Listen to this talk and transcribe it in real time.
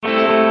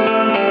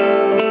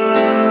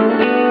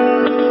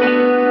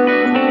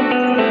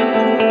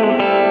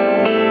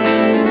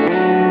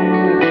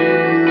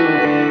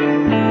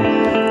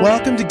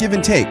Give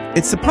and Take.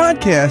 It's the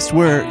podcast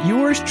where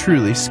yours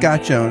truly,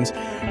 Scott Jones,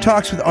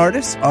 talks with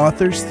artists,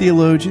 authors,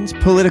 theologians,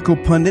 political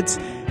pundits,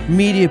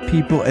 media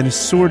people, and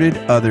assorted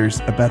others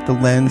about the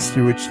lens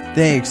through which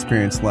they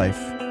experience life.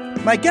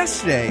 My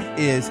guest today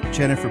is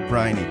Jennifer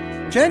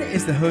Briney. Jen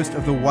is the host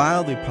of the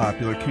wildly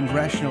popular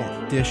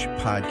Congressional Dish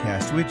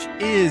podcast, which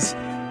is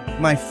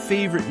my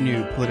favorite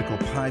new political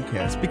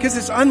podcast because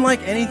it's unlike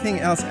anything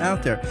else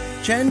out there.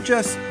 Jen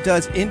just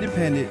does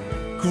independent,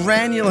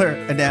 granular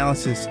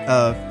analysis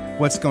of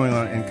what's going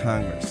on in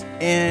Congress.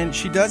 And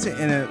she does it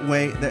in a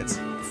way that's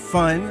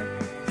fun,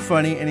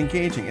 funny, and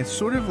engaging. It's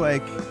sort of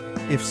like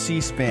if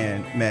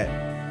C-SPAN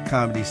met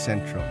Comedy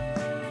Central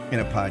in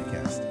a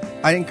podcast.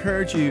 I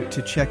encourage you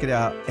to check it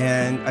out,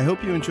 and I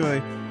hope you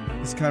enjoy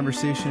this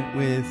conversation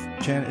with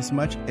Jen as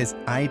much as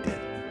I did.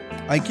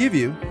 I give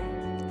you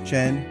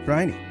Jen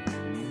Briney.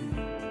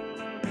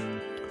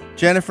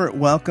 Jennifer,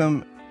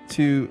 welcome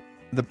to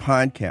the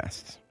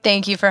podcast.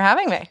 Thank you for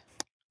having me.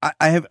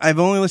 I've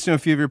only listened to a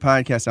few of your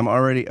podcasts. I'm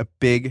already a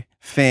big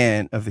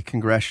fan of the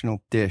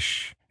Congressional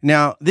Dish.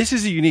 Now, this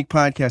is a unique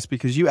podcast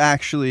because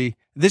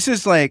this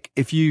is like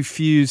if you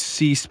fuse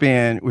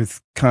C-SPAN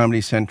with Comedy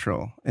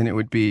Central, and it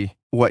would be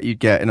what you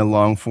get in a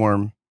long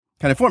form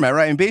kind of format,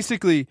 right? And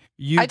basically,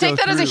 I take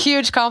that as a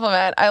huge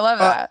compliment. I love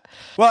that.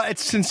 Well,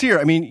 it's sincere.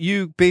 I mean,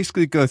 you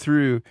basically go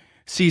through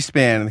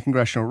C-SPAN and the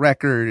Congressional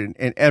Record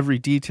and every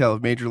detail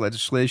of major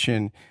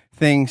legislation,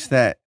 things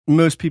that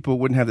most people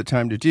wouldn't have the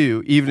time to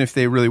do, even if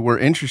they really were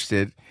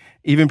interested.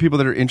 Even people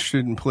that are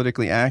interested and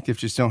politically active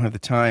just don't have the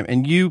time.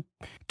 And you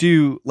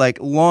do like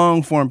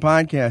long form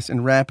podcasts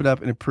and wrap it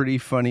up in a pretty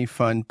funny,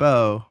 fun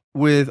bow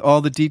with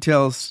all the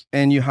details.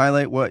 And you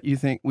highlight what you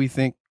think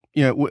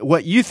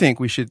what you think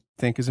we should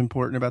think is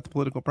important about the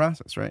political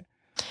process, right?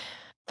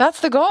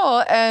 That's the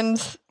goal. And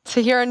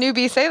to hear a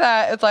newbie say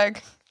that, it's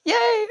like,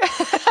 yay,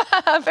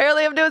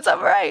 apparently I'm doing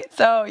something right.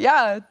 So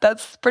yeah,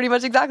 that's pretty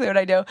much exactly what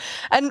I do.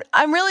 And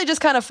I'm really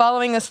just kind of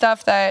following the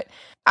stuff that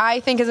I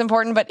think is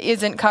important but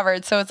isn't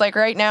covered. So it's like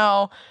right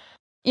now,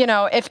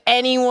 if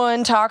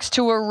anyone talks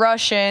to a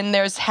Russian,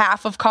 there's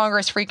half of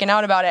Congress freaking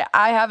out about it.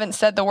 I haven't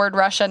said the word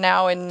Russia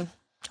now in,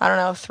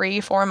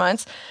 3-4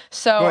 months.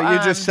 So well,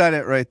 you just said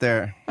it right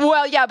there.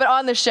 Well, yeah, but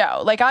on the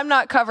show, like I'm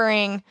not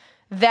covering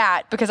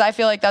that because I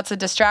feel like that's a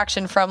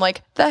distraction from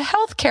like the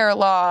healthcare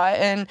law.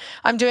 And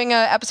I'm doing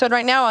an episode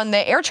right now on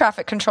the air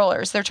traffic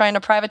controllers. They're trying to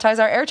privatize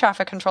our air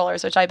traffic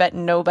controllers, which I bet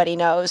nobody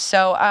knows.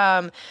 So,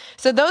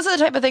 so those are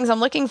the type of things I'm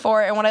looking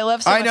for. And what I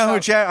love so much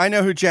I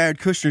know who Jared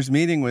Kushner's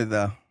meeting with,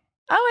 though.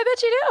 Oh, I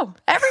bet you do.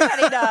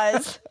 Everybody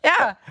does.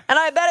 Yeah. And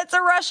I bet it's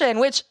a Russian,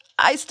 which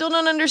I still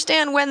don't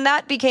understand when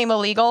that became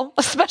illegal,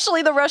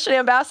 especially the Russian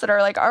ambassador.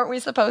 Like, aren't we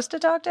supposed to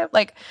talk to him?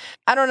 Like,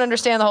 I don't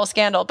understand the whole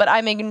scandal, but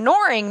I'm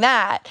ignoring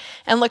that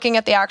and looking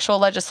at the actual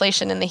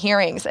legislation and the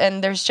hearings.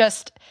 And there's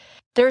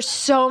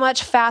so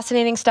much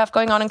fascinating stuff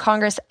going on in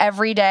Congress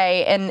every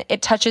day, and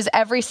it touches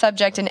every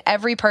subject and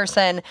every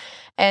person.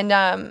 And,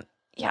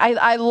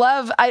 I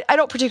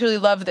don't particularly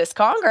love this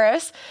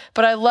Congress,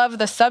 but I love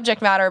the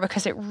subject matter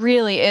because it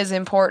really is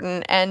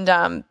important. And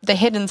the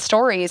hidden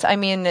stories, I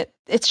mean,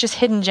 it's just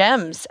hidden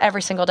gems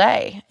every single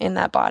day in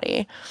that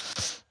body.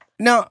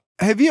 Now,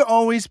 have you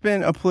always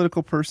been a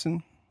political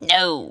person?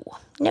 No.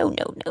 No,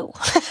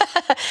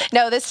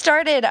 this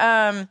started...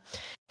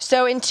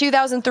 So in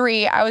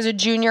 2003, I was a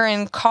junior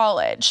in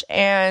college,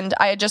 and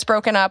I had just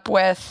broken up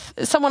with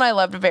someone I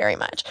loved very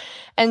much.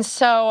 And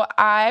so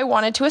I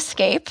wanted to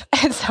escape,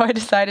 and so I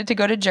decided to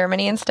go to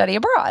Germany and study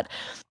abroad.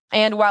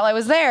 And while I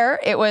was there,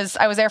 I was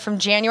there from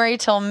January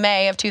till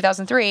May of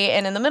 2003,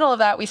 and in the middle of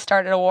that, we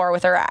started a war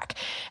with Iraq.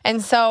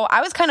 And so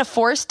I was kind of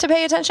forced to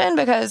pay attention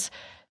because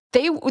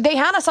they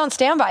had us on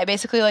standby.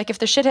 Basically, like if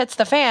the shit hits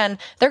the fan,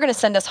 they're going to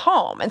send us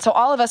home. And so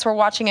all of us were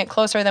watching it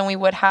closer than we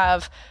would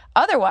have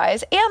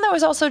otherwise. And there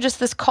was also just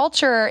this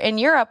culture in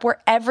Europe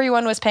where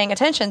everyone was paying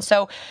attention.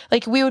 So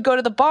like we would go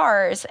to the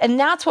bars and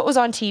that's what was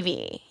on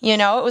TV.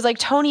 It was like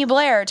Tony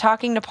Blair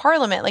talking to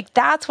Parliament. Like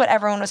that's what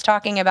everyone was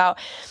talking about.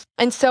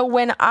 And so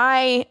when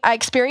I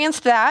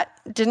experienced that,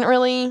 didn't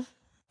really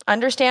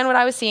understand what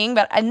I was seeing,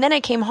 and then I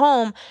came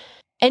home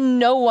and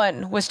no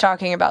one was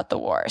talking about the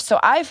war. So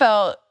I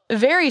felt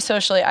very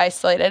socially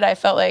isolated. I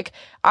felt like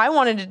I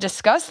wanted to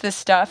discuss this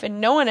stuff and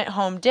no one at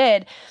home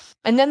did.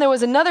 And then there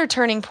was another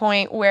turning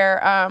point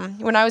where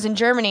when I was in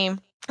Germany,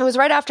 it was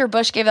right after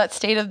Bush gave that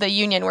State of the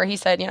Union where he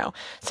said,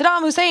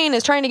 Saddam Hussein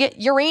is trying to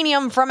get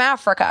uranium from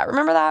Africa.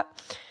 Remember that?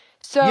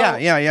 So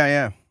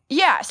Yeah.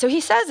 Yeah, so he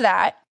says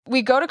that.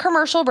 We go to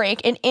commercial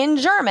break, and in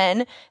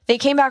German, they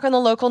came back on the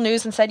local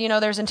news and said,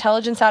 there's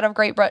intelligence out of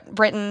Great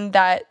Britain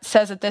that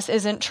says that this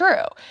isn't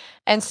true.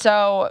 And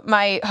so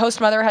my host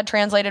mother had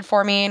translated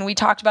for me, and we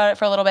talked about it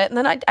for a little bit, and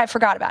then I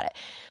forgot about it.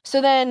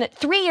 So then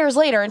 3 years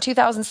later, in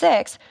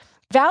 2006,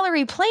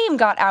 Valerie Plame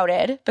got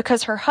outed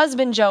because her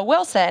husband, Joe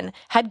Wilson,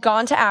 had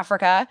gone to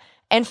Africa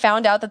and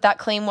found out that that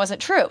claim wasn't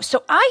true.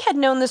 So I had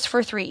known this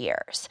for 3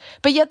 years,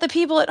 but yet the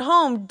people at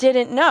home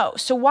didn't know.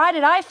 So why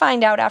did I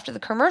find out after the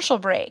commercial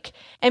break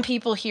and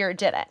people here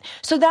didn't?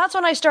 So that's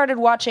when I started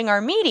watching our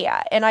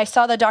media, and I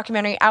saw the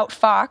documentary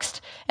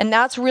Outfoxed, and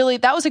that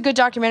was a good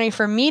documentary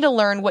for me to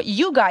learn what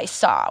you guys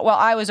saw while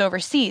I was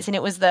overseas. And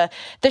it was the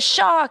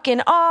shock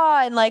and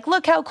awe and like,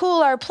 look how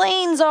cool our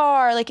planes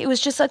are. Like, it was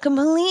just a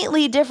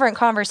completely different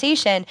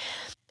conversation.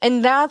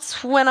 And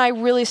that's when I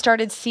really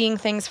started seeing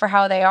things for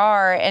how they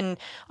are and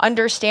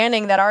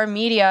understanding that our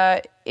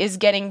media is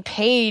getting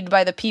paid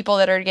by the people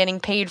that are getting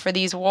paid for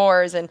these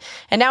wars. And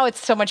now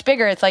it's so much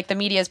bigger. It's like the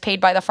media is paid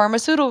by the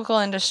pharmaceutical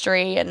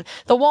industry and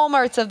the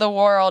Walmarts of the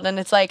world. And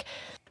it's like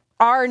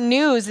our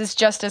news is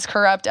just as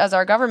corrupt as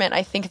our government.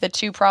 I think the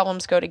two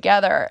problems go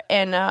together.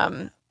 And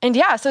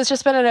yeah, so it's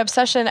just been an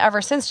obsession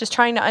ever since, just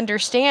trying to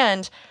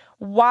understand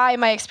why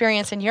my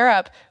experience in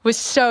Europe was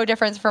so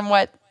different from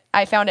what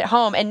I found at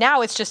home. And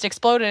now it's just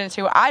exploded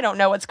into, I don't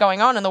know what's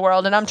going on in the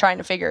world and I'm trying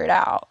to figure it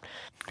out.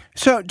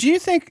 So do you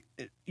think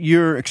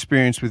your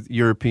experience with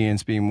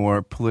Europeans being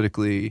more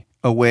politically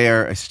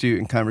aware, astute,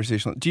 and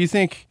conversational, do you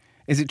think,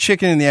 is it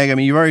chicken and the egg? I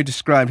mean, you've already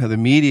described how the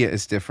media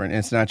is different. And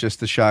it's not just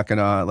the shock and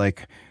awe,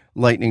 like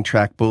lightning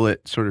track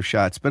bullet sort of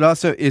shots, but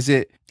also is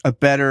it a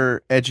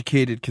better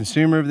educated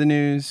consumer of the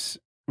news?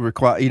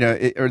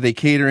 Are they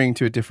catering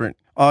to a different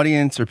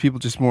audience? Or people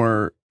just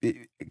more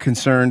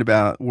concerned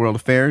about world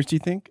affairs, do you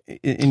think,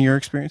 in your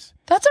experience?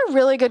 That's a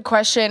really good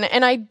question.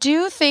 And I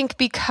do think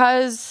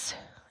because,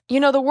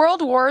 the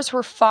world wars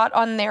were fought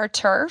on their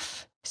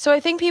turf. So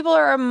I think people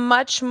are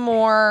much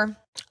more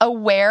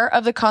aware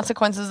of the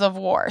consequences of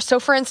war. So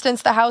for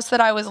instance, the house that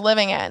I was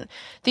living in,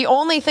 the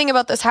only thing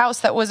about this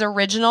house that was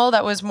original,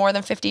 that was more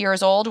than 50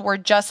 years old, were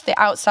just the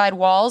outside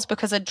walls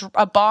because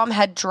a bomb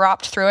had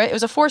dropped through it. It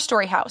was a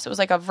 4-story house. It was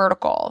like a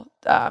vertical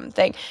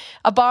thing.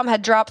 A bomb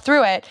had dropped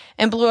through it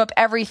and blew up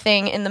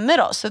everything in the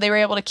middle. So they were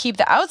able to keep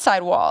the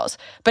outside walls,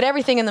 but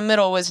everything in the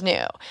middle was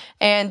new.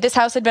 And this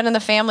house had been in the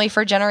family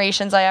for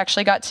generations. I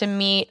actually got to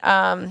meet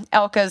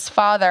Elka's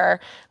father.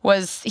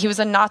 He was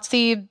a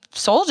Nazi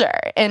soldier.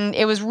 And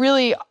it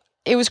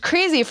was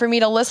crazy for me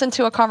to listen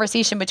to a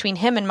conversation between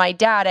him and my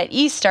dad at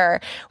Easter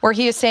where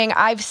he was saying,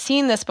 I've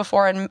seen this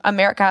before and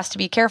America has to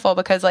be careful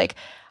because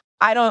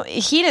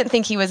he didn't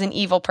think he was an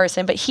evil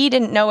person, but he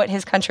didn't know what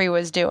his country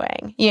was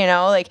doing.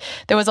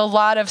 There was a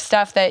lot of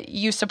stuff that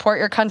you support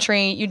your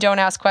country, you don't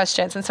ask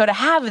questions. And so to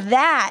have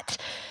that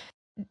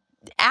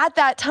at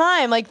that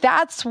time,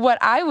 that's what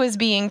I was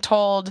being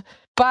told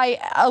by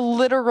a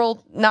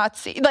literal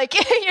Nazi, who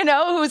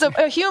was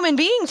a human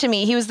being to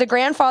me. He was the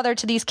grandfather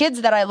to these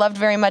kids that I loved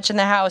very much in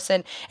the house.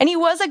 And he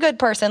was a good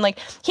person.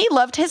 He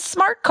loved his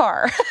smart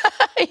car,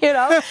 he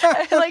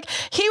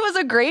was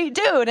a great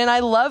dude and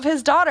I love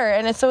his daughter.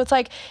 And so it's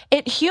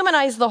it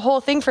humanized the whole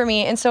thing for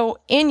me. And so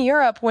in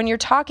Europe, when you're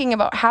talking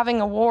about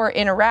having a war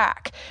in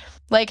Iraq,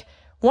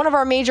 one of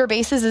our major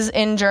bases is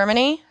in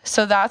Germany,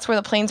 so that's where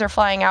the planes are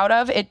flying out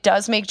of. It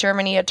does make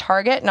Germany a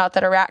target, not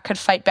that Iraq could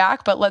fight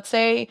back, but let's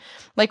say,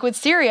 with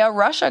Syria,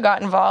 Russia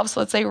got involved, so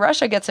let's say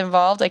Russia gets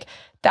involved,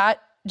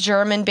 that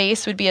German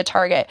base would be a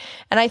target.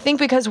 And I think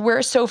because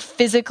we're so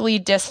physically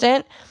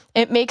distant,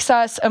 it makes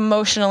us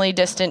emotionally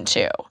distant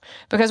too,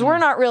 because we're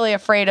not really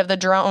afraid of the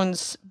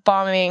drones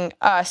bombing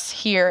us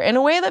here in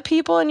a way that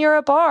people in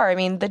Europe are. I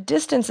mean, the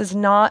distance is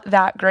not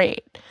that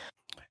great.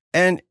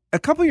 And a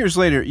couple years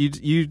later,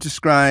 you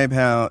describe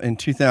how in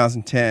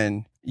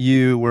 2010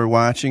 you were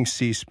watching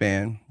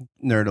C-SPAN,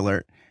 nerd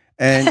alert,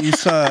 and you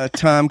saw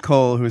Tom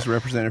Cole, who was a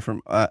representative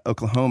from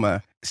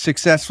Oklahoma,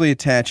 successfully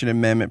attach an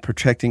amendment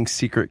protecting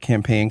secret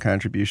campaign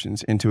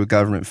contributions into a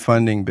government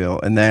funding bill,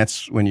 and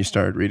that's when you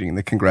started reading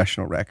the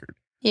congressional record.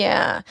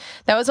 Yeah,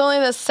 that was only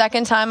the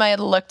second time I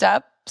had looked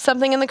up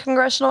something in the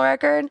congressional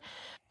record.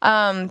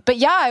 But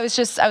yeah, I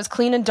was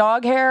cleaning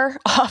dog hair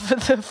off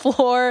of the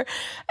floor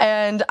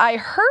and I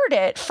heard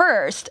it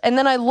first. And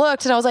then I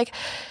looked and I was like,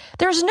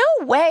 there's no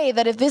way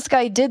that if this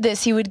guy did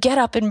this, he would get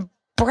up and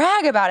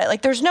brag about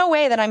it. There's no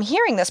way that I'm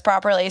hearing this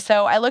properly.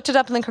 So I looked it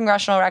up in the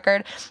congressional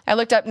record. I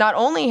looked up not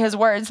only his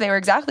words, they were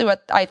exactly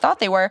what I thought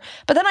they were,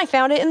 but then I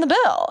found it in the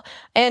bill.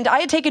 And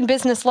I had taken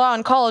business law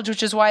in college,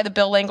 which is why the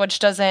bill language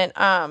doesn't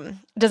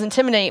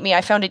intimidate me.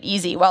 I found it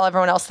easy while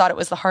everyone else thought it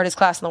was the hardest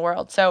class in the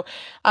world. So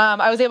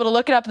I was able to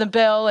look it up in the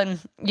bill and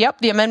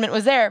yep, the amendment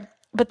was there.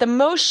 But the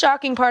most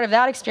shocking part of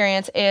that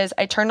experience is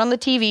I turned on the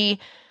TV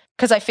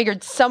because I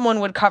figured someone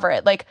would cover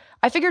it.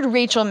 I figured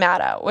Rachel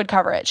Maddow would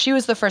cover it. She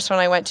was the first one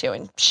I went to,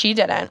 and she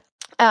didn't.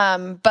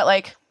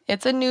 But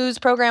it's a news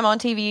program on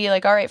TV.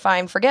 All right,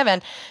 fine,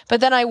 forgiven. But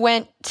then I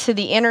went to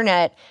the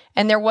internet,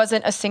 and there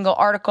wasn't a single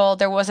article.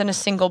 There wasn't a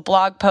single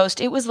blog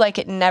post. It was like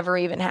it never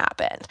even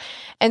happened.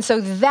 And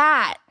so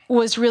that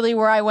was really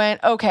where I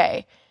went,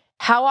 okay,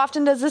 how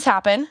often does this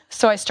happen?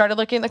 So I started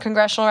looking at the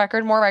congressional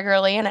record more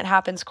regularly, and it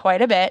happens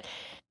quite a bit.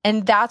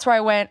 And that's where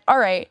I went, all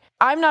right,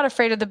 I'm not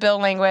afraid of the bill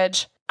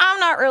language. I'm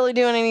not really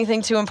doing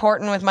anything too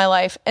important with my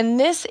life. And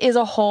this is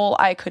a hole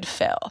I could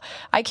fill.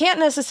 I can't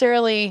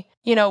necessarily,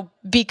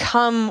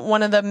 become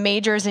one of the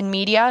majors in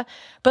media,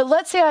 but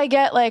let's say I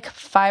get like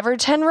 5 or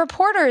 10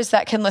 reporters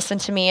that can listen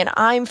to me and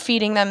I'm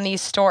feeding them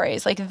these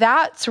stories. Like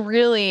that's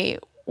really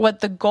what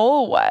the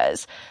goal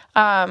was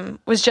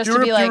just to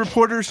be like. Do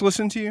reporters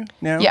listen to you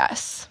now?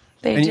 Yes,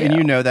 they do. And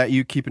you know that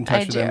you keep in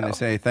touch with them do. and they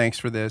say, thanks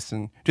for this.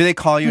 And do they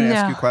call you and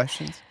ask you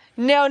questions?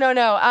 No.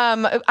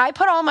 I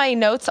put all my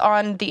notes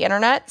on the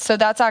internet. So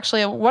that's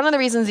actually one of the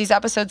reasons these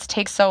episodes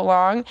take so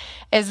long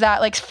is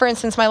that, like, for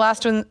instance, my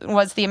last one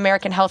was the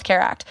American Health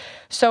Care Act.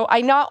 So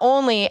I not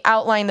only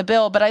outline the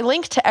bill, but I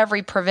link to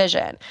every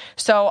provision.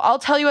 So I'll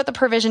tell you what the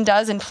provision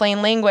does in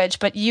plain language,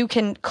 but you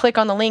can click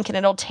on the link and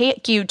it'll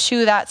take you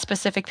to that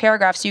specific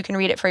paragraph so you can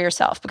read it for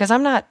yourself, because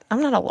I'm not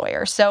a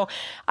lawyer. So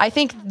I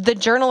think the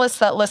journalists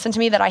that listen to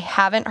me that I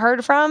haven't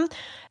heard from,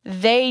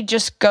 they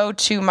just go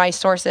to my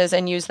sources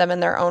and use them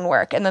in their own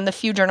work. And then the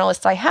few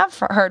journalists I have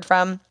heard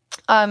from,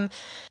 I've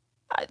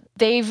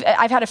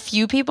had a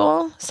few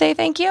people say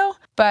thank you,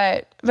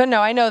 but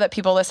no, I know that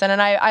people listen.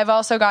 And I've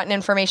also gotten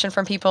information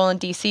from people in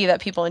DC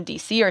that people in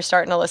DC are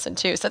starting to listen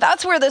too. So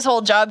that's where this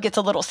whole job gets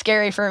a little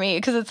scary for me,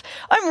 because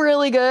I'm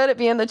really good at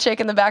being the chick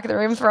in the back of the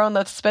room throwing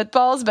the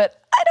spitballs, but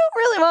I don't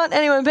really want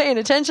anyone paying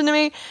attention to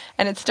me.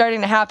 And it's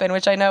starting to happen,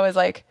 which I know is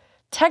like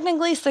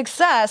technically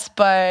success,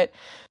 but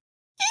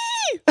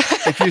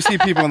if you see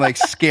people in like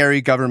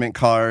scary government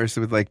cars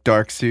with like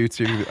dark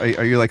suits,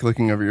 are you like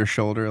looking over your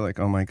shoulder like,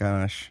 oh my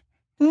gosh?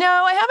 No,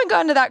 I haven't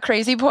gotten to that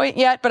crazy point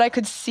yet, but I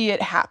could see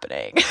it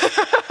happening.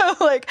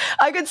 Like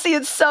I could see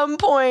at some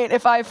point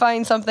if I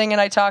find something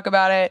and I talk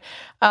about it.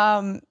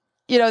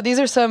 These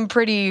are some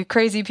pretty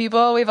crazy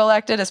people we've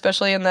elected,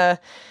 especially in the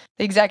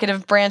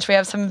executive branch. We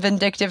have some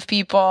vindictive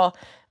people,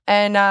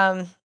 and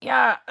I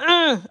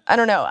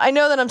don't know. I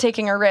know that I'm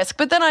taking a risk,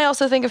 but then I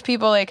also think of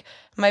people like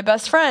my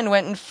best friend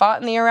went and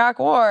fought in the Iraq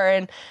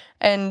War,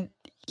 and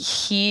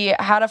he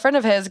had a friend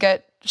of his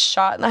get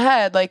shot in the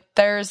head. Like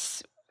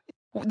there's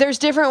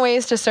different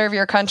ways to serve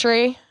your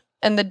country,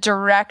 and the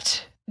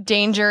direct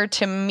danger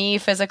to me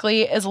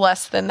physically is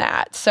less than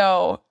that.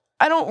 So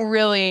I've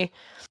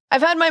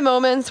had my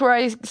moments where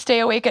I stay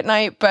awake at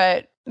night,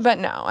 but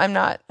no, I'm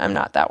not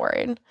that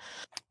worried.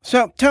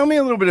 So tell me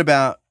a little bit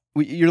about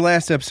your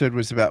last episode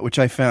was about, which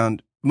I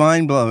found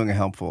mind-blowing and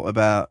helpful,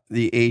 about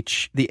the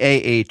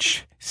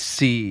AHCA,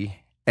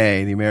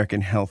 the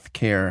American Health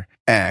Care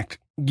Act.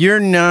 You're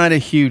not a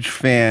huge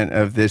fan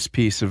of this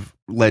piece of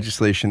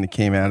legislation that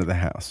came out of the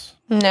House.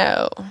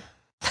 No.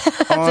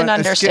 That's an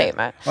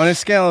understatement. On a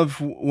scale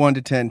of 1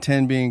 to 10,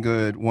 10 being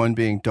good, 1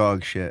 being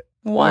dog shit.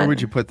 1. Where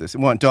would you put this?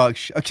 1, dog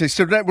shit. Okay,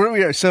 so where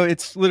we are. So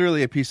it's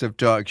literally a piece of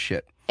dog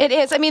shit. It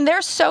is. I mean,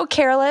 they're so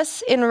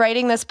careless in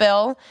writing this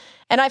bill.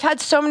 And I've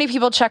had so many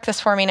people check this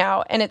for me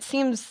now, and it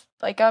seems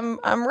like I'm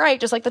right,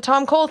 just like the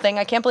Tom Cole thing.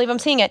 I can't believe I'm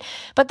seeing it.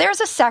 But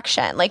there's a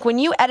section, like when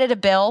you edit a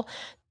bill,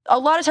 a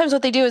lot of times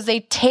what they do is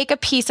they take a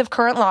piece of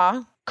current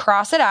law,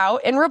 cross it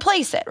out, and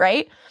replace it,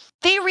 right?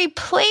 They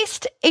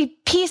replaced a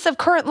piece of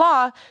current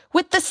law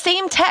with the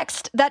same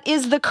text that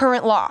is the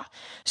current law.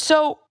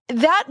 So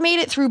that made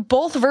it through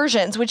both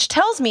versions, which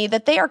tells me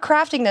that they are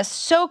crafting this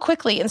so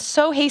quickly and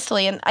so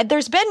hastily. And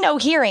there's been no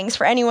hearings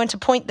for anyone to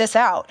point this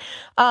out.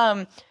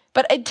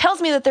 But it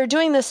tells me that they're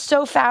doing this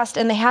so fast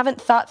and they haven't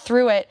thought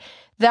through it,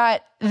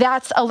 that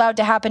that's allowed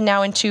to happen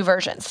now in 2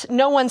 versions.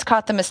 No one's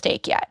caught the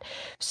mistake yet.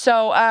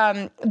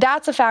 So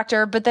that's a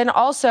factor. But then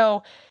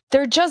also,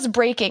 they're just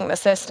breaking the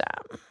system.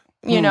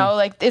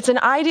 Like it's an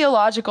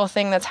ideological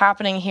thing that's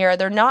happening here.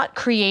 They're not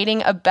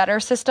creating a better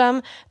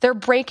system. They're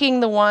breaking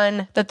the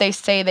one that they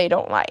say they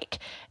don't like.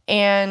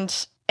 And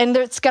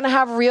it's going to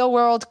have real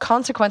world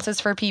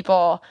consequences for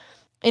people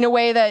in a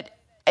way that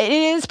it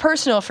is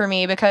personal for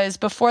me, because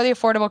before the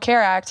Affordable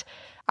Care Act,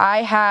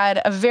 I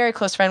had a very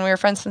close friend. We were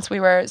friends since we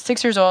were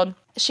 6 years old.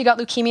 She got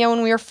leukemia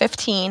when we were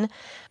 15.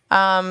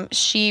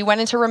 She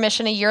went into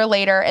remission a year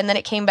later, and then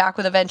it came back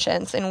with a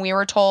vengeance. And we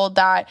were told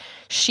that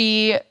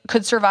she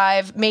could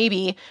survive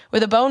maybe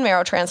with a bone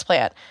marrow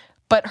transplant,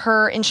 but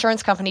her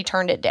insurance company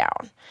turned it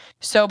down.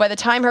 So by the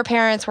time her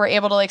parents were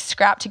able to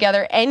scrap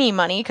together any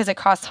money, because it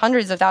costs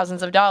hundreds of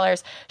thousands of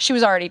dollars, she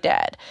was already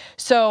dead.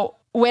 So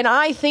when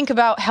I think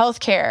about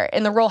healthcare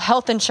and the role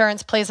health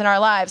insurance plays in our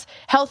lives,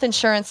 a health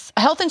insurance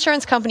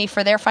company,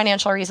 for their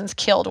financial reasons,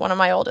 killed one of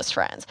my oldest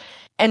friends.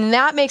 And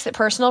that makes it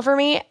personal for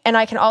me. And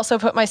I can also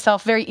put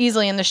myself very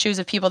easily in the shoes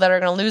of people that are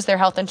going to lose their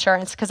health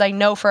insurance, because I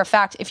know for a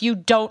fact, if you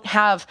don't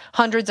have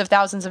hundreds of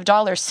thousands of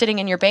dollars sitting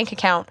in your bank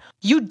account,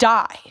 you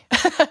die.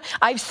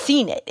 I've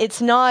seen it.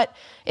 It's not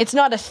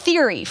a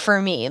theory for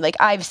me. Like,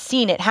 I've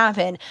seen it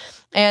happen.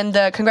 And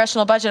the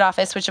Congressional Budget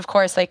Office, which of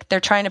course, they're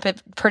trying to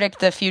predict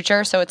the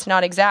future, so it's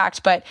not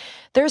exact, but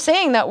they're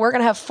saying that we're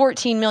going to have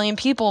 14 million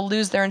people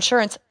lose their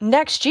insurance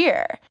next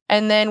year.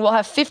 And then we'll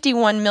have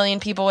 51 million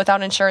people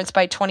without insurance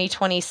by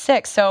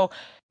 2026. So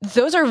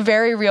those are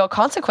very real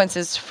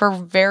consequences for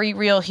very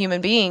real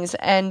human beings.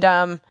 And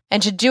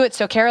to do it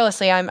so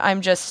carelessly,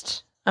 I'm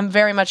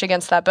very much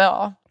against that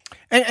bill.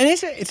 And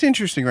it's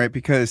interesting, right?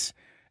 Because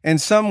in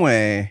some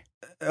way,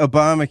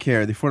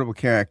 Obamacare, the Affordable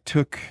Care Act,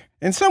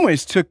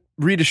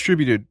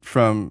 redistributed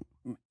from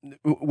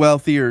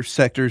wealthier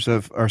sectors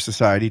of our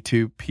society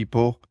to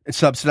people,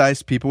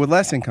 subsidized people with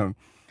less income.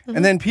 Mm-hmm.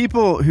 And then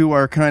people who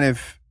are kind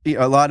of,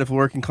 a lot of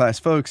working class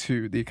folks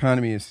who the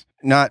economy is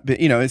not,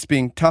 it's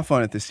being tough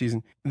on it this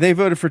season. They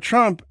voted for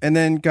Trump and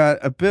then got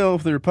a bill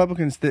for the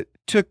Republicans that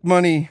took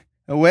money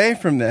away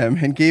from them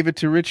and gave it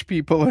to rich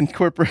people and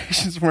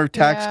corporations for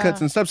tax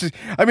cuts and subsidies.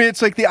 I mean,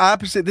 it's like the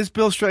opposite. This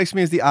bill strikes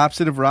me as the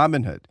opposite of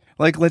Robin Hood.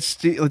 Like, let's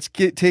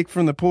take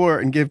from the poor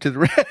and give to the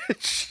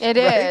rich. It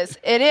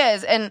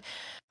is. And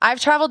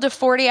I've traveled to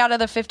 40 out of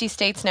the 50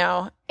 states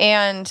now,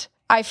 and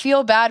I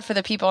feel bad for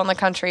the people in the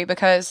country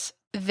because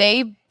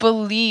they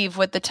believe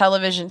what the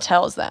television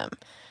tells them.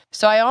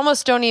 So I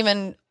almost don't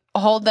even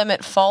hold them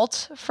at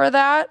fault for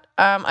that.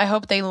 I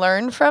hope they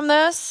learn from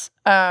this.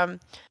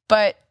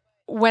 But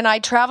when I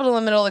travel to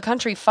the middle of the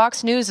country,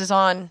 Fox News is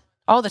on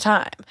all the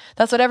time.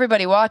 That's what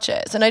everybody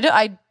watches. And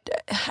I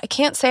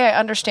can't say I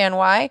understand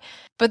why,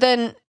 but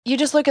then you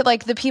just look at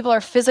like the people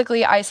are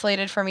physically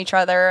isolated from each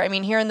other. I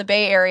mean, here in the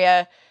Bay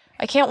Area,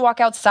 I can't walk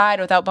outside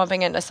without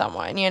bumping into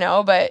someone,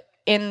 but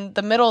in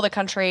the middle of the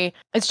country,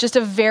 it's just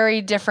a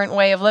very different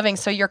way of living.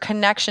 So your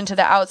connection to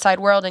the outside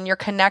world and your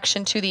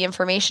connection to the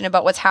information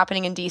about what's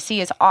happening in DC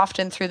is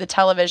often through the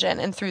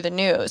television and through the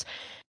news.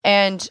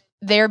 And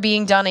they're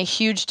being done a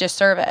huge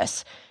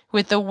disservice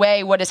with the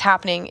way what is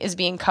happening is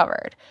being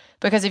covered.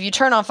 Because if you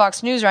turn on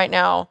Fox News right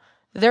now,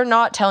 they're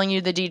not telling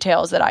you the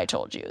details that I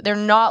told you. They're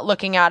not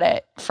looking at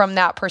it from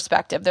that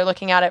perspective. They're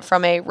looking at it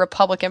from a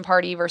Republican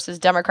Party versus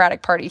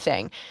Democratic Party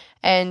thing.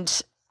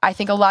 And I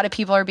think a lot of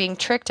people are being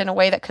tricked in a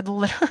way that could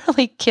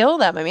literally kill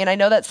them. I mean, I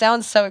know that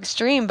sounds so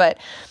extreme, but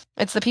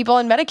it's the people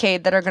in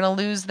Medicaid that are going to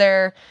lose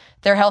their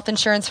health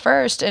insurance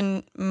first.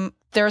 And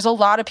there's a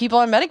lot of people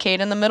on Medicaid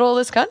in the middle of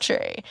this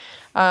country,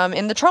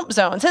 in the Trump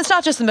zones. It's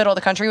not just the middle of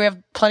the country. We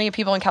have plenty of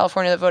people in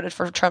California that voted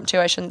for Trump too.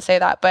 I shouldn't say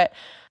that. But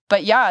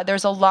yeah,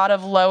 there's a lot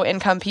of low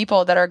income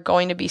people that are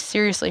going to be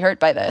seriously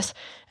hurt by this.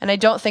 And I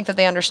don't think that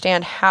they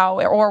understand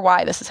how or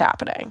why this is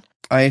happening.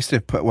 I used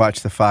to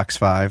watch the Fox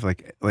 5,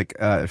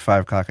 at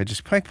 5 o'clock. I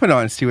just put it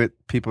on and see what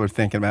people are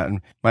thinking about.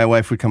 And my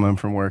wife would come home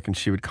from work and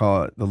she would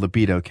call it the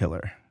libido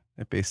killer,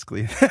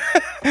 basically.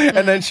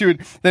 And then she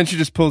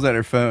just pulls out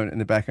her phone in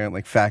the background,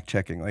 like fact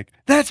checking, like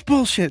that's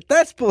bullshit.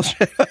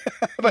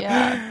 But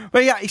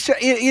yeah, so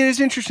it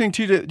is interesting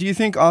too. Do you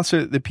think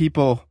also the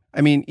people?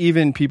 I mean,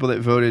 even people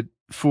that voted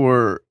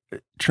for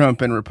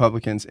Trump and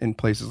Republicans in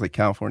places like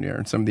California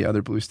and some of the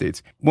other blue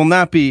states will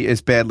not be as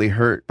badly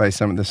hurt by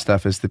some of this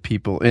stuff as the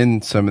people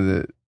in some of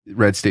the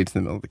red states in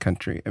the middle of the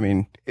country. I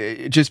mean,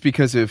 just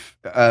because of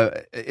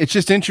it's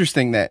just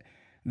interesting that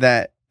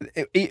the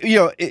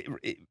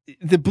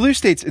blue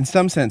states in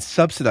some sense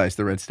subsidize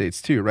the red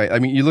states too, right? I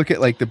mean, you look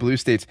at like the blue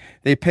states,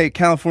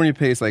 California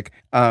pays like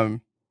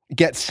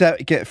get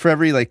for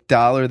every like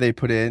dollar they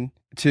put in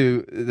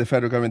to the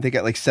federal government, they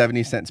get like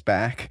 70 cents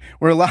back,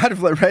 where a lot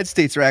of red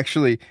states are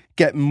actually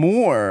get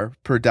more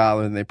per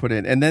dollar than they put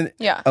in. And then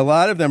a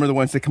lot of them are the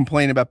ones that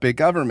complain about big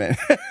government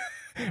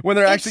when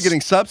they're actually getting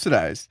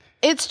subsidized.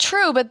 It's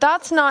true, but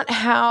that's not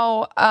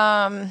how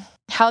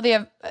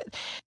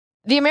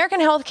the American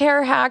Health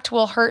Care Act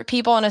will hurt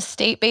people on a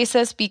state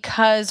basis,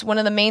 because one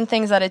of the main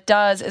things that it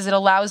does is it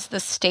allows the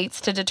states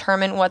to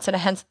determine what's an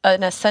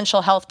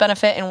essential health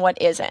benefit and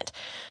what isn't.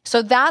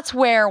 So that's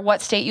where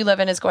what state you live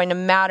in is going to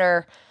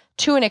matter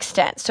to an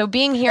extent. So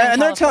being here in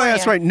California, they're telling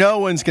us, right, no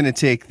one's going to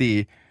take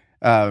the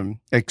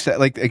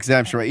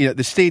exemption, right?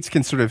 The states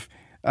can sort of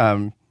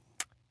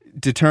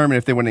determine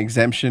if they want an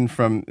exemption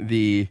from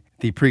the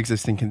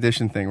pre-existing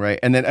condition thing, right?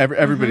 And then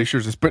everybody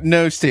assures us, but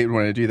no state would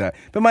want to do that.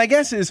 But my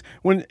guess is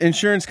when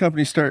insurance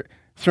companies start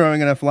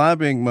throwing enough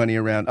lobbying money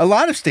around, a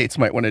lot of states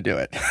might want to do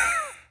it.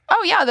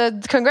 Oh, yeah.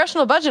 The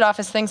Congressional Budget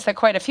Office thinks that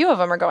quite a few of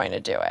them are going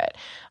to do it.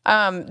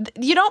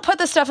 You don't put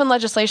this stuff in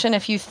legislation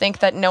if you think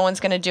that no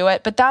one's going to do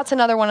it, but that's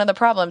another one of the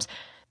problems.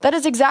 That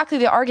is exactly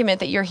the argument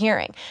that you're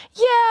hearing.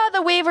 Yeah,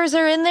 the waivers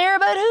are in there,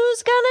 but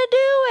who's going to do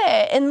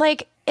it?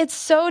 And it's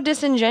so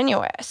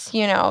disingenuous,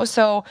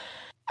 So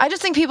I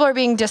just think people are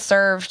being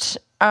disserved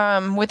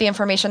with the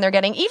information they're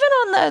getting, even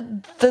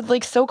on the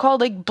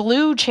so-called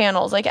blue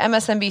channels like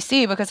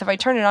MSNBC, because if I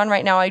turn it on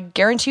right now, I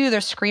guarantee you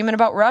they're screaming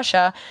about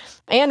Russia.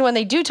 And when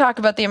they do talk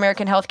about the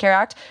American Health Care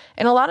Act,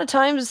 and a lot of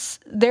times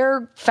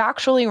they're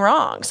factually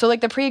wrong. So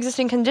the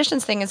pre-existing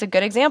conditions thing is a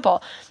good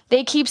example.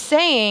 They keep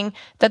saying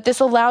that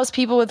this allows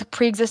people with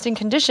pre-existing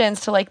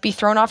conditions to be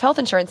thrown off health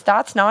insurance.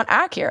 That's not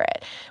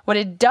accurate. What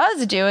it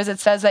does do is it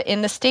says that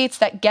in the states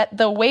that get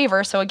the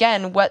waiver, so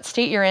again, what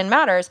state you're in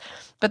matters,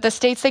 but the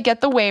states that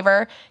get the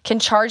waiver can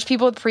charge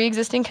people with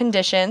pre-existing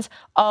conditions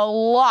a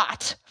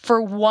lot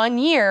for 1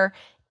 year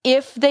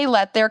if they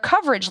let their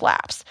coverage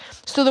lapse.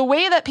 So the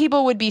way that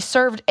people would be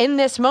served in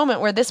this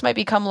moment where this might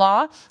become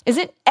law is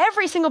that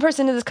every single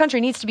person in this country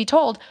needs to be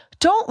told,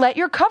 don't let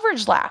your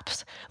coverage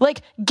lapse.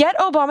 Like, get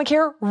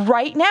Obamacare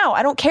right now.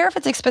 I don't care if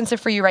it's expensive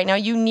for you right now.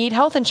 You need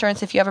health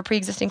insurance if you have a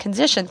pre-existing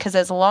condition, because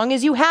as long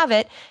as you have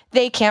it,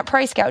 they can't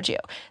price gouge you.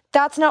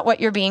 That's not what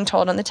you're being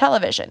told on the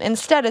television.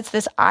 Instead, it's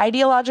this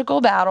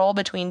ideological battle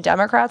between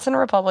Democrats and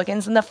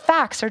Republicans, and the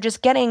facts are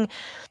just getting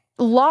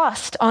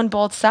lost on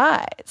both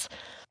sides.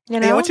 You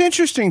know? Yeah, what's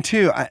interesting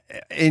too,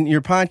 in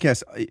your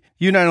podcast,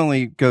 you not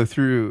only go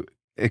through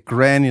a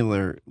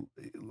granular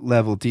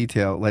level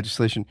detail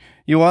legislation,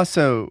 you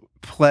also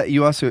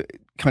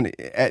kind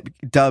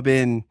of dub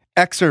in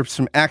excerpts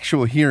from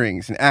actual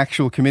hearings and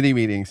actual committee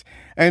meetings,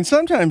 and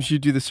sometimes you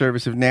do the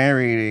service of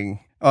narrating,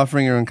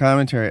 offering your own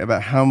commentary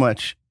about how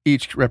much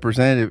each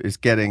representative is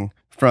getting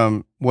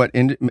from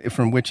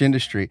which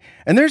industry.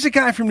 And there's a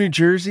guy from New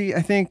Jersey,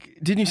 I think,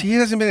 didn't you see? He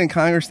hasn't been in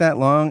Congress that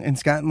long and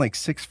it's gotten like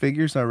 6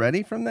 figures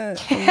already from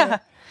that. Yeah.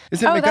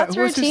 Is it that's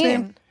what's his routine.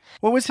 name?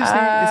 What was his name?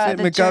 Is it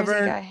the McGovern?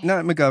 Jersey guy.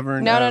 Not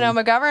McGovern. No.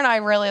 McGovern I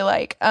really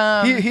like.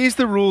 He's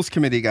the Rules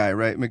Committee guy,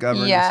 right?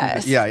 McGovern.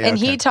 Yes. Yeah. And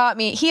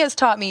okay. he has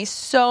taught me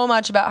so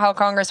much about how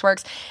Congress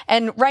works.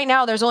 And right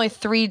now there's only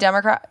 3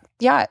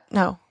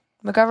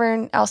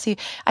 McGovern, Elsie.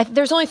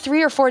 There's only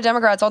 3 or 4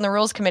 Democrats on the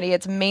Rules Committee.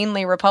 It's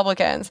mainly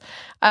Republicans.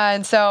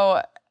 And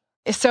so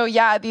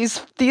yeah, these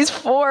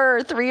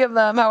 3 of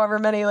them, however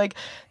many, like,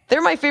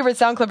 they're my favorite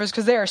sound clippers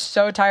because they are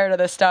so tired of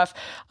this stuff.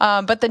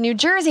 But the New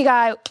Jersey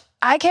guy,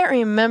 I can't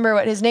remember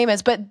what his name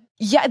is, but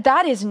yeah,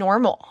 that is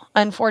normal,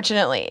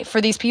 unfortunately,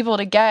 for these people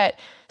to get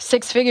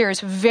 6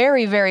 figures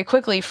very, very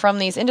quickly from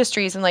these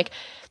industries. And like,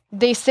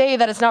 they say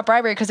that it's not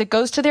bribery because it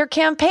goes to their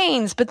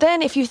campaigns. But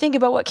then if you think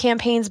about what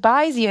campaigns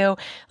buys you,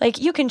 like,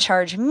 you can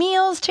charge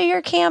meals to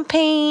your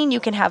campaign. You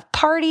can have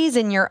parties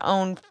in your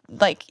own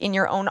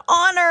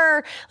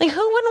honor. Like,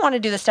 who wouldn't want to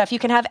do this stuff? You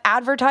can have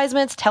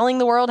advertisements telling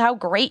the world how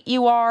great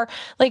you are.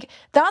 Like,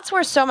 that's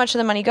where so much of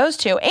the money goes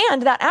to.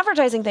 And that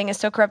advertising thing is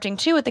so corrupting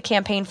too with the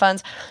campaign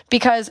funds,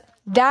 because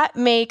that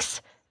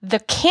makes the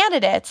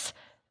candidates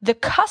the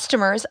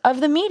customers of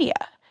the media.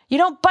 You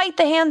don't bite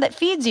the hand that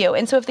feeds you.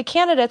 And so if the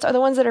candidates are the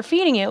ones that are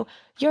feeding you,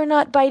 you're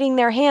not biting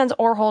their hands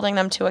or holding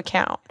them to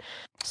account.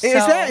 So,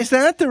 is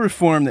that the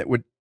reform that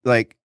would,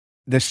 like,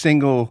 the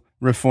single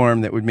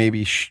reform that would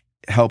maybe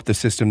help the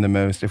system the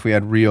most if we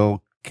had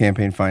real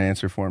campaign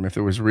finance reform, if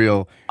there was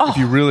if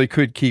you really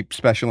could keep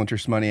special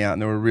interest money out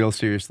and there were real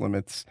serious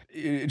limits,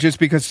 just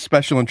because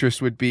special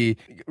interest would be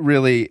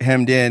really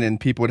hemmed in and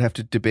people would have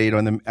to debate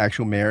on the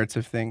actual merits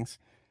of things?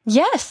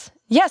 Yes,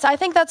 I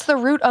think that's the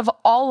root of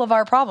all of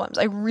our problems.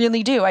 I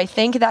really do. I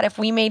think that if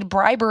we made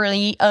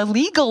bribery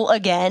illegal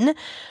again,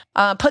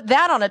 put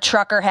that on a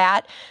trucker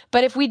hat,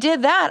 but if we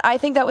did that, I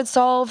think that would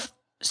solve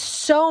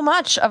so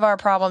much of our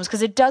problems,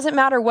 because it doesn't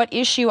matter what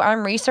issue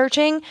I'm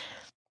researching.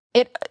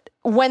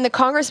 When the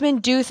congressmen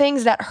do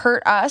things that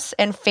hurt us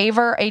and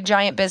favor a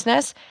giant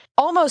business,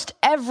 almost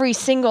every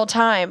single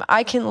time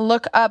I can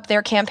look up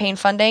their campaign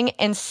funding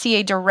and see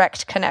a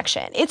direct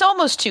connection. It's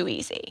almost too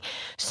easy.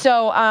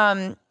 So,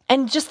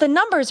 and just the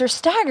numbers are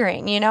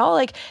staggering,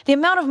 like the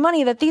amount of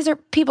money that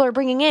people are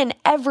bringing in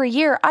every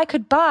year. I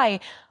could buy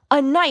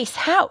a nice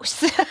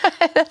house.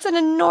 That's an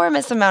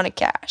enormous amount of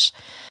cash.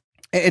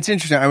 It's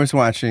interesting. I was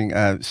watching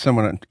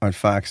someone on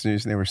Fox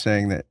News, and they were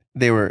saying that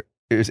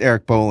it was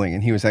Eric Bolling,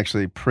 and he was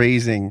actually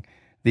praising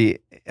the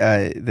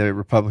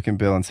Republican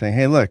bill and saying,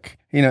 hey, look,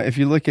 if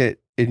you look at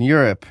in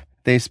Europe,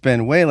 they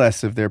spend way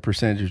less of their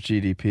percentage of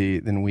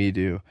GDP than we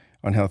do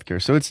on healthcare.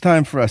 So it's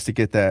time for us to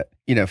get that,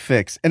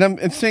 fixed. And I'm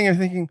sitting here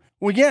thinking,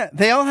 well, yeah,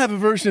 they all have a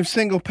version of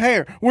single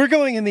payer. We're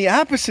going in the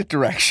opposite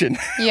direction.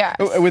 Yes.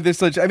 With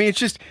this. I mean, it's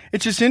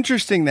just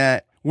interesting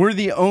that we're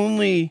the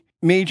only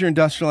major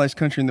industrialized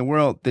country in the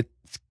world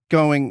that's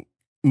going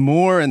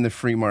more in the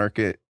free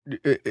market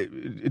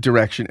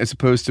direction as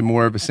opposed to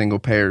more of a single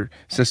payer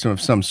system of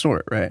some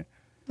sort, right?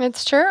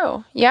 It's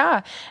true.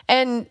 Yeah.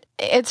 And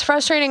it's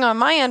frustrating on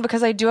my end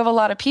because I do have a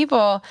lot of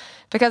people,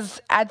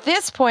 because at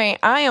this point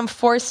I am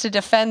forced to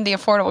defend the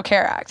Affordable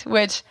Care Act,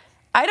 which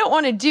I don't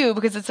want to do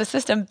because it's a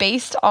system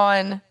based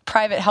on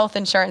private health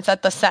insurance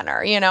at the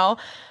center,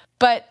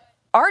 But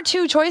our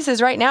 2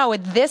 choices right now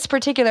with this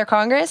particular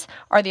Congress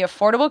are the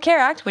Affordable Care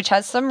Act, which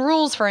has some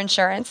rules for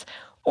insurance,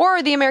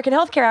 or the American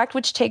Health Care Act,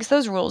 which takes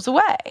those rules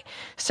away.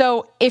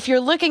 So if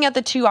you're looking at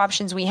the 2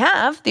 options we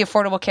have, the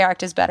Affordable Care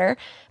Act is better,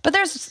 but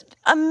there's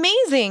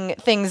amazing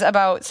things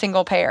about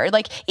single payer.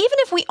 Like, even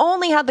if we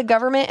only had the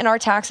government and our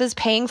taxes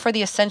paying for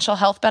the essential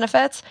health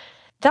benefits,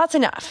 that's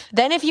enough.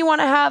 Then if you want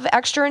to have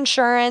extra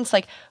insurance,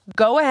 like,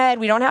 go ahead.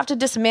 We don't have to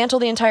dismantle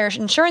the entire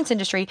insurance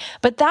industry,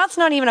 but that's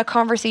not even a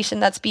conversation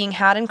that's being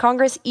had in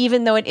Congress,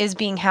 even though it is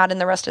being had in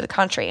the rest of the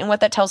country. And what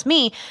that tells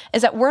me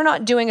is that we're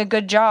not doing a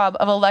good job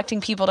of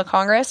electing people to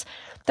Congress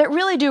that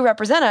really do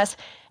represent us.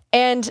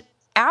 And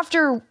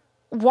after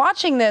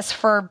watching this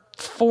for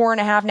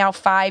 4.5, now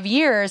 5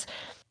 years,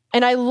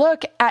 and I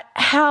look at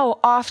how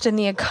often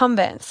the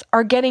incumbents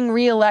are getting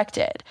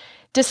reelected,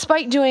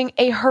 despite doing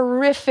a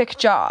horrific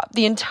job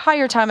the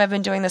entire time I've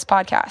been doing this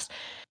podcast.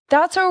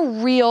 That's a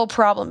real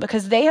problem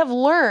because they have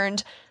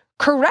learned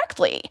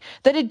correctly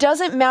that it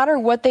doesn't matter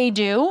what they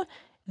do,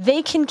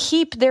 they can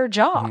keep their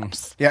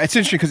jobs. Yeah, it's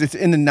interesting because it's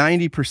in the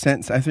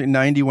 90%, I think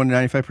 91 to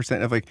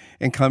 95% of like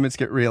incumbents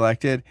get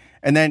reelected.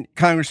 And then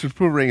Congress'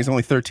 approval rating is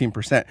only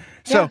 13%.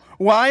 So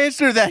why is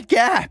there that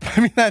gap?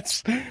 I mean,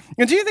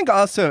 and do you think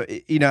also,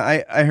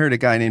 I heard a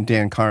guy named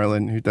Dan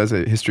Carlin who does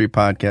a history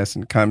podcast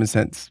and Common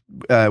Sense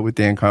with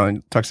Dan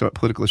Carlin, talks about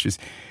political issues.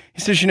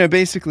 He says,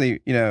 basically,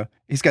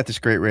 he's got this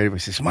great radio. He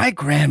says, my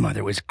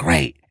grandmother was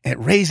great at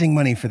raising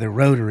money for the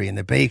Rotary and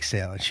the bake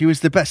sale. And she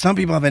was the best. Some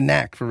people have a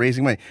knack for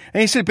raising money.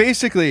 And he said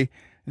basically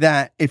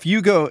that if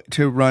you go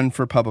to run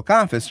for public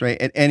office,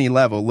 right, at any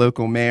level,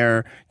 local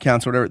mayor,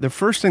 council, whatever, the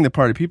first thing the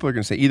party people are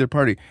going to say, either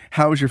party,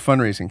 how is your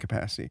fundraising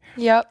capacity?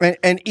 Yep.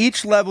 And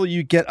each level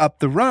you get up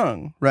the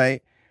rung,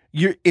 right,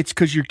 it's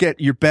because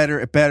you're better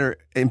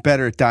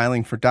at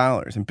dialing for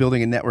dollars and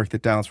building a network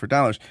that dials for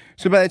dollars.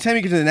 So by the time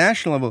you get to the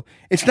national level,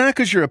 it's not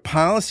because you're a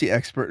policy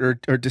expert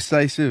or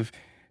decisive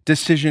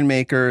decision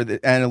maker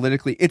that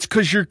analytically. It's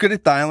because you're good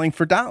at dialing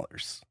for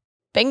dollars.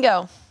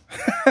 Bingo.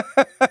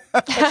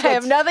 I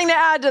have nothing to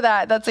add to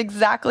that. That's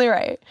exactly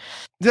right.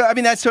 I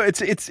mean,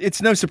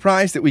 it's no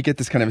surprise that we get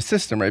this kind of a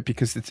system, right?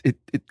 Because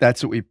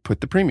that's what we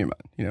put the premium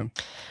on,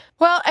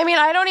 Well, I mean,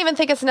 I don't even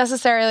think it's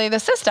necessarily the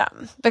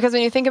system, because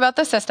when you think about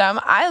the system,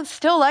 I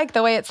still like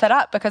the way it's set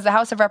up, because the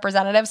House of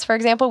Representatives, for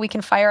example, we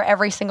can fire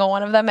every single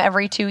one of them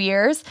every 2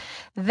 years.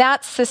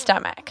 That's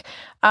systemic.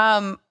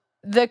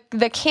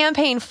 The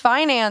campaign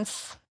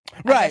finance.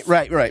 Right.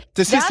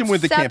 The system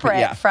with the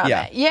campaign. From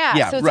it.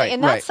 Yeah. So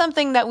and that's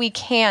something that we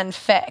can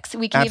fix.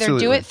 We can either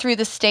do it through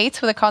the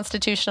states with a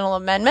constitutional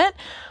amendment,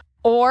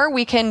 or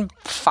we can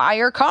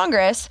fire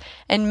Congress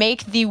and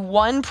make the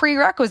one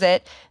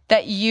prerequisite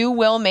that you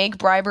will make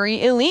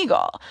bribery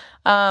illegal.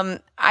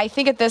 I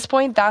think at this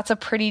point, that's a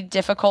pretty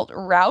difficult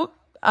route.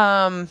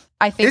 I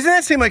think. Doesn't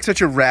that seem like such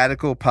a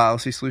radical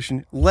policy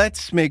solution?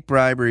 Let's make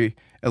bribery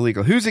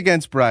illegal. Who's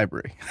against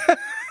bribery?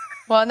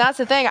 Well, and that's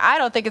the thing. I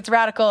don't think it's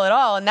radical at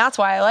all, and that's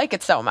why I like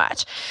it so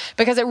much,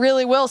 because it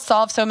really will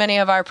solve so many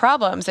of our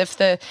problems. If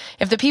the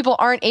people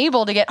aren't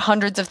able to get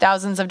hundreds of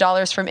thousands of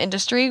dollars from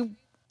industry,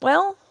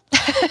 well,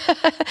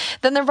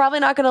 then they're probably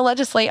not going to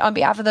legislate on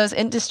behalf of those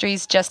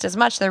industries just as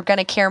much. They're going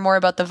to care more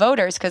about the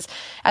voters, because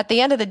at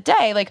the end of the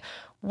day, like,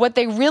 what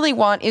they really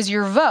want is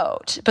your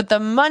vote, but the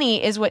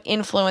money is what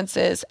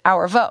influences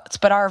our votes.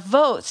 But our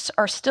votes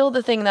are still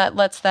the thing that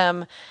lets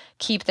them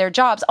keep their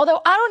jobs.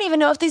 Although I don't even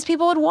know if these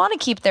people would want to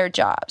keep their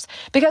jobs,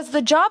 because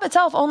the job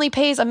itself only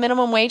pays a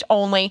minimum wage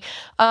of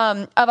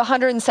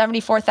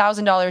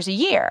 $174,000 a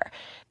year.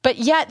 But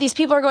yet these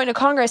people are going to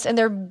Congress and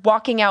they're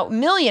walking out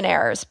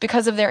millionaires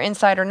because of their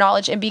insider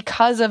knowledge and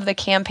because of the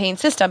campaign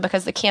system,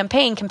 because the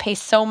campaign can pay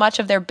so much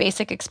of their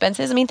basic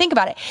expenses. I mean, think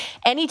about it.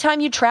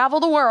 Anytime you travel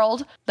the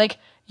world, like,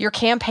 your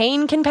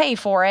campaign can pay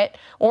for it,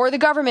 or the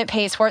government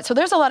pays for it. So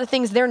there's a lot of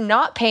things they're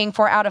not paying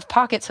for out of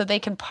pocket so they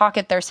can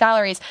pocket their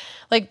salaries.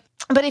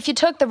 But if you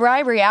took the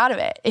bribery out of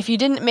it, if you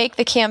didn't make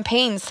the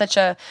campaign such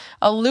a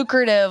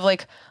lucrative,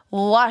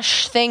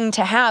 lush thing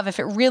to have, if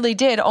it really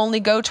did only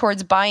go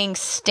towards buying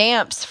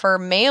stamps for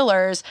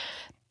mailers,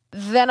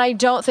 then I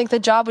don't think the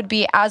job would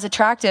be as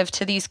attractive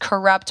to these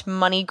corrupt,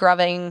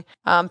 money-grubbing,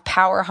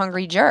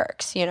 power-hungry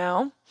jerks,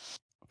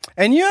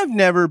 And you have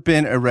never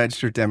been a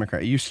registered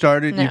Democrat. You've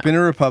been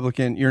a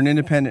Republican. You're an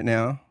independent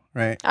now,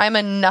 right? I'm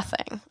a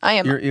nothing. I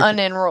am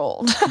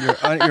unenrolled.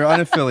 You're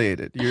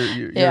unaffiliated.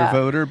 You're a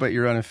voter, but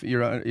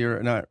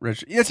you're not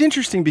registered. It's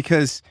interesting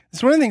because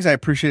it's one of the things I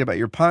appreciate about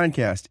your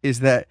podcast is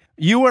that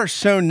you are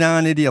so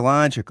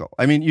non-ideological.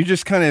 I mean, you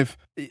just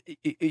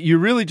you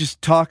really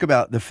just talk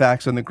about the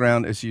facts on the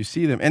ground as you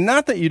see them. And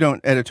not that you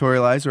don't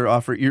editorialize or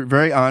offer, you're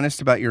very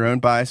honest about your own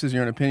biases,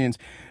 your own opinions,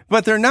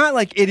 but they're not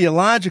like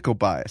ideological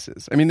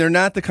biases. I mean, they're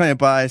not the kind of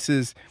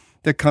biases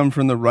that come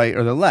from the right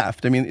or the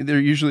left. I mean, they're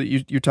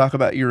usually, you talk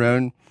about your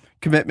own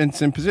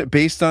commitments and position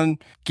based on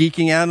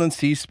geeking out on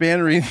C-SPAN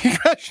or reading the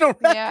congressional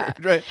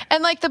record, right?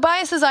 And the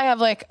biases I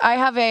have,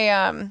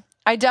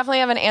 I definitely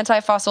have an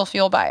anti-fossil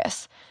fuel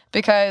bias,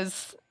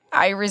 because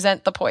I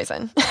resent the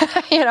poison.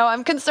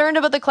 I'm concerned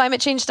about the climate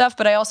change stuff,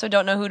 but I also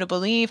don't know who to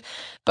believe.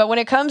 But when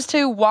it comes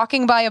to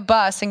walking by a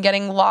bus and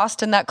getting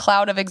lost in that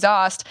cloud of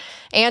exhaust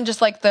and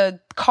just the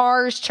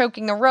cars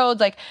choking the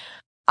roads,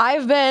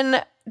 I've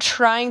been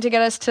trying to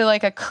get us to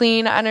a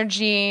clean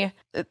energy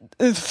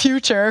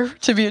future,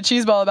 to be a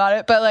cheeseball about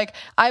it. But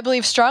I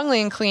believe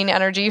strongly in clean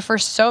energy for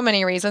so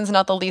many reasons,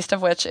 not the least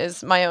of which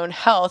is my own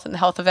health and the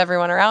health of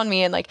everyone around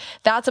me. And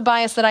that's a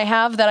bias that I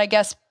have, that I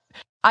guess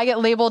I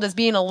get labeled as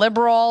being a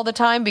liberal all the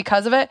time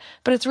because of it,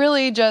 but it's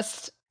really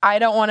just, I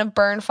don't want to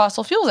burn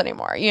fossil fuels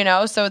anymore,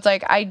 So it's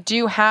I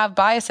do have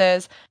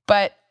biases,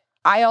 but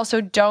I also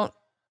don't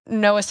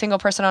know a single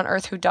person on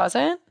earth who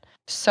doesn't.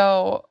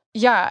 So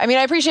yeah, I mean,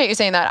 I appreciate you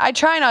saying that. I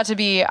try not to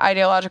be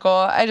ideological.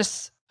 I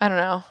don't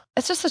know.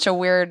 It's just such a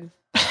weird...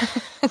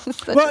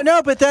 Well,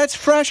 no, but that's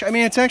fresh. I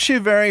mean, it's actually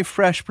a very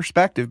fresh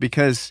perspective,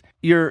 because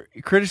your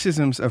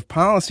criticisms of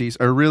policies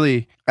are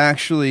really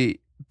actually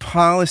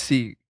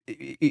policy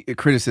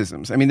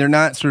criticisms. I mean, they're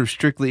not sort of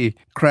strictly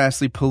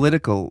crassly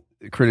political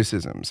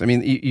criticisms. I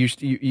mean,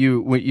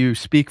 you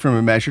speak from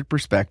a measured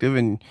perspective,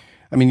 and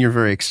I mean, you're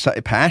very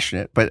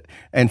passionate,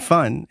 and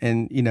fun,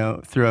 and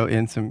throw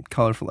in some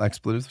colorful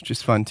expletives, which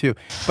is fun too.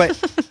 But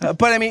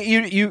but I mean,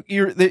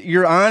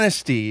 your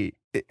honesty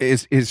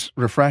is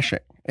refreshing.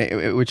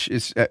 Which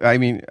is, I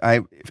mean,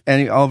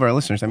 all of our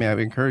listeners, I mean, I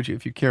would encourage you,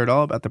 if you care at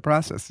all about the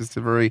process, it's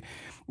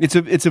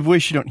a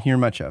voice you don't hear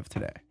much of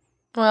today.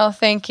 Well,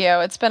 thank you.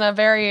 It's been a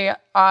very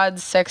odd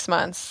 6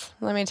 months,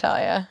 let me tell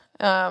you.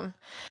 The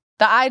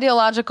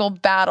ideological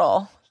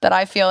battle that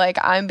I feel like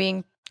I'm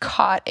being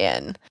caught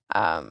in,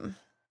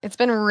 it's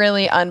been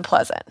really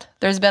unpleasant.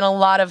 There's been a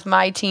lot of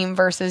my team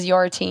versus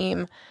your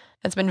team.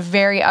 It's been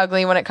very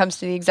ugly when it comes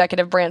to the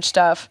executive branch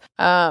stuff.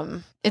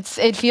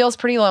 It feels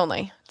pretty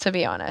lonely, to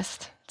be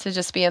honest, to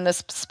just be in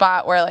this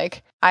spot where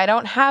like I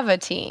don't have a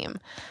team.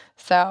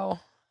 So,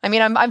 I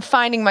mean, I'm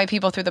finding my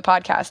people through the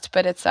podcast,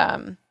 but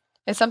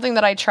it's something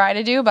that I try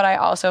to do, but I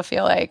also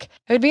feel like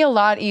it would be a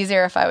lot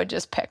easier if I would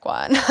just pick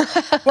one.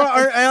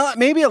 Well,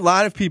 maybe a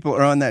lot of people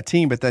are on that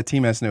team, but that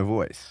team has no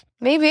voice.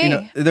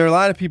 Maybe. There are a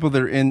lot of people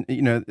that are in,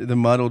 the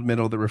muddled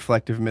middle, the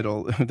reflective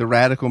middle, the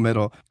radical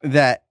middle,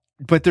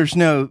 but there's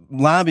no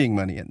lobbying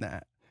money in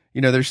that.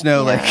 There's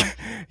no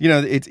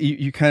it's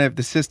you kind of,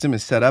 the system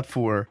is set up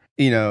for,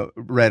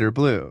 red or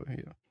blue.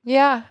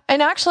 Yeah.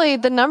 And actually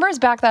the numbers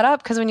back that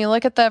up, because when you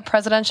look at the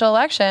presidential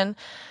election,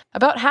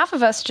 about half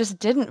of us just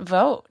didn't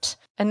vote.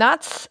 And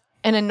that's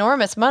an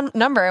enormous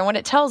number. And what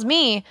it tells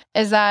me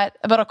is that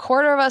about a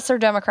quarter of us are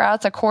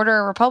Democrats, a quarter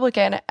are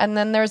Republican, and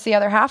then there's the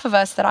other half of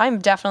us that I'm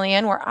definitely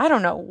in, where I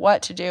don't know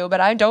what to do,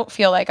 but I don't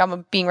feel like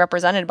I'm being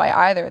represented by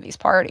either of these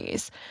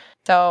parties.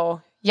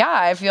 So yeah,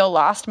 I feel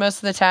lost most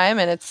of the time,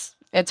 and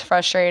it's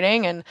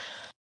frustrating. And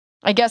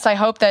I guess I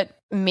hope that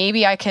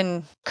maybe I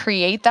can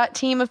create that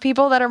team of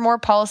people that are more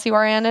policy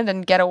oriented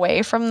and get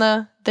away from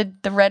the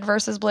red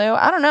versus blue.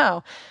 I don't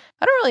know.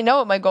 I don't really know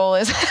what my goal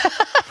is.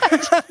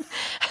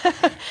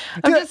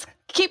 I'm just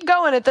keep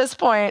going at this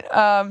point.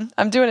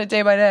 I'm doing it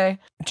day by day.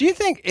 Do you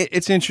think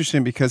it's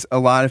interesting, because a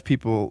lot of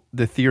people,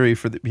 the theory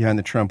behind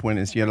the Trump win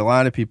is you had a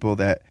lot of people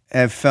that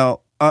have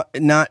felt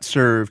not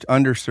served,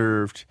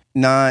 underserved,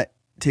 not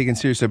taken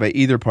seriously by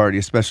either party,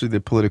 especially the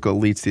political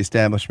elites, the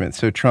establishment.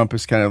 So Trump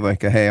is kind of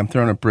like, hey, I'm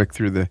throwing a brick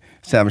through the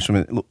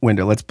establishment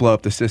window. Let's blow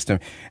up the system.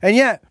 And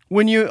yet,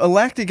 when you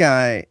elect a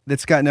guy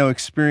that's got no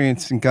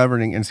experience in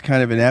governing and is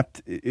kind of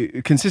inept,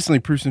 consistently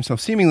proves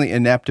himself seemingly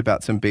inept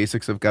about some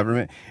basics of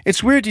government,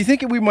 it's weird. Do you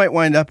think we might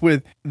wind up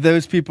with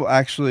those people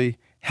actually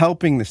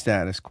helping the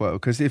status quo?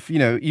 Because if,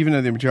 even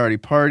though the majority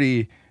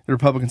party, the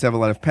Republicans have a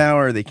lot of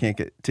power, they can't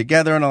get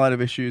together on a lot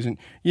of issues, and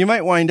you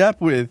might wind up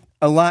with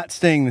a lot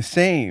staying the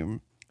same,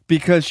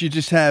 because you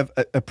just have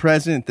a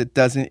president that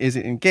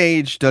isn't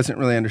engaged, doesn't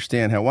really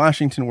understand how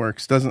Washington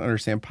works, doesn't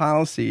understand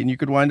policy, and you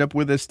could wind up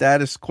with a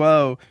status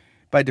quo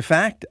by de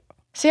facto.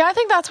 See, I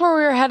think that's where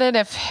we were headed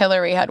if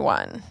Hillary had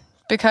won,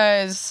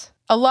 because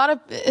a lot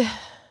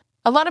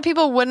of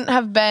people wouldn't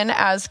have been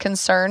as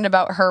concerned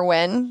about her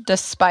win,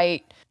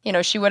 despite,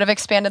 she would have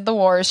expanded the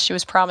wars. She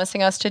was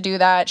promising us to do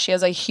that. She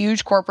has a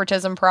huge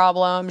corporatism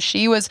problem.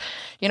 She was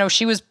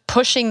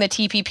pushing the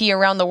TPP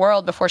around the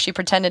world before she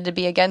pretended to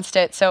be against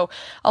it. So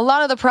a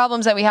lot of the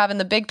problems that we have in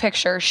the big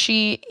picture,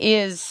 she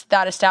is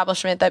that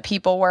establishment that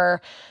people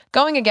were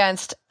going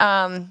against.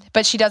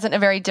 But she does it in a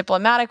very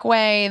diplomatic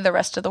way. The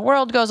rest of the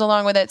world goes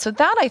along with it. So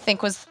that, I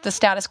think, was the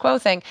status quo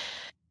thing.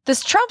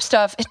 This Trump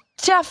stuff, it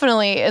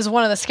definitely is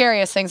one of the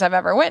scariest things I've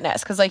ever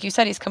witnessed, because like you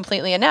said, he's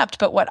completely inept.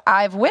 But what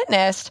I've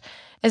witnessed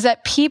is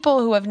that people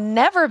who have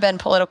never been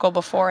political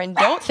before and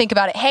don't think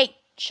about it, hey,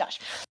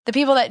 shush, the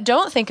people that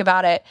don't think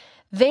about it,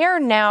 they're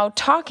now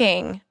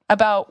talking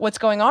about what's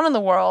going on in the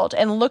world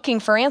and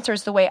looking for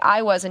answers the way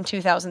I was in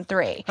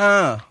 2003.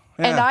 Yeah.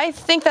 And I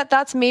think that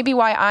that's maybe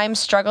why I'm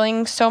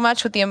struggling so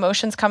much with the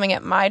emotions coming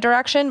at my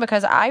direction,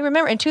 because I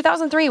remember in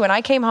 2003, when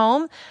I came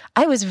home,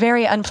 I was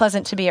very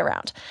unpleasant to be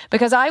around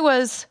because I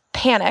was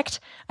panicked.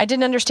 I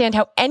didn't understand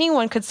how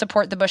anyone could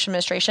support the Bush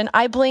administration.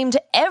 I blamed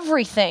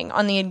everything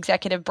on the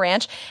executive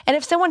branch. And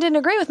if someone didn't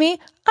agree with me,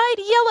 I'd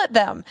yell at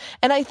them.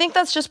 And I think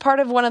that's just part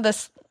of one of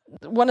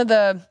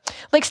the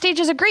like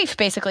stages of grief,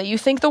 basically. You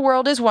think the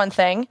world is one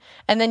thing,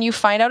 and then you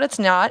find out it's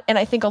not. And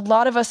I think a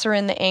lot of us are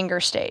in the anger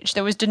stage.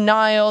 There was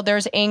denial,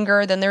 there's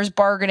anger, then there's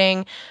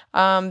bargaining,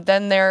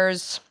 then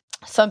there's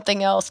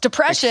something else,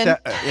 depression,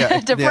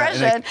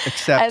 depression,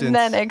 acceptance. And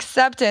then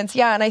acceptance.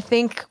 Yeah, and I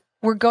think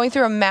we're going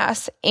through a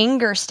mass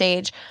anger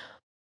stage.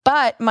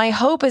 But my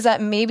hope is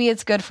that maybe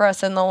it's good for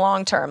us in the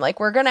long term. Like,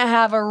 we're going to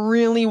have a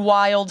really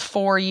wild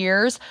 4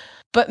 years,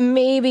 but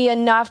maybe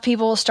enough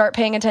people will start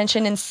paying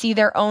attention and see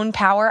their own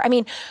power. I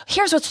mean,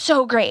 here's what's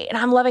so great, and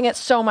I'm loving it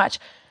so much.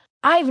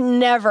 I've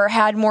never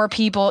had more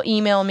people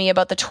email me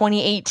about the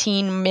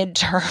 2018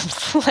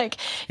 midterms. Like,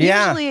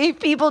 usually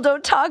people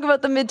don't talk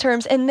about the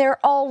midterms, and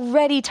they're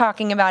already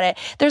talking about it.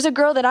 There's a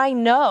girl that I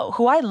know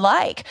who I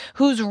like,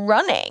 who's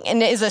running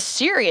and is a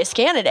serious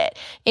candidate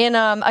in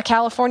a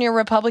California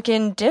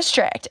Republican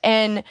district.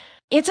 And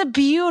it's a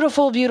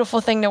beautiful,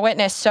 beautiful thing to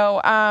witness. So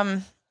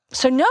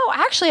no,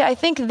 actually, I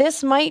think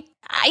I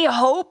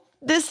hope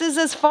this is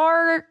as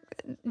far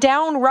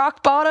down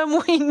rock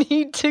bottom we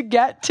need to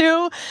get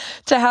to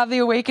have the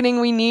awakening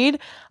we need.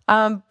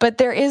 But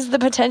there is the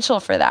potential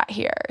for that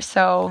here.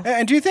 So,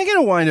 and do you think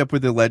it'll wind up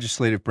with the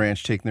legislative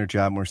branch taking their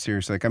job more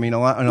seriously? Like, I mean,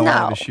 on a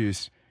lot of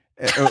issues,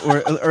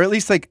 or at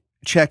least like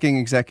checking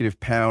executive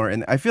power.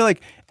 And I feel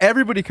like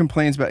everybody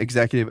complains about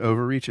executive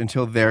overreach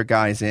until their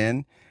guy's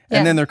in,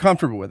 and then they're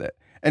comfortable with it.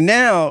 And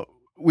now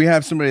we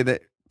have somebody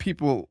that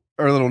people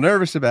are a little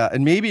nervous about,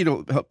 and maybe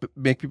it'll help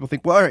make people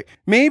think, well, all right,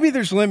 maybe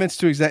there's limits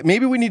to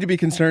maybe we need to be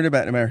concerned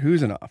about no matter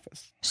who's in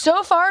office.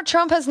 So far,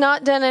 Trump has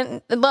not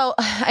done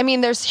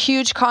there's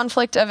huge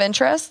conflict of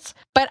interests,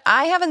 but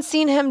I haven't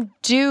seen him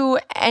do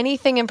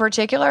anything in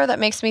particular that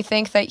makes me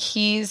think that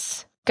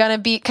he's gonna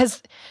be,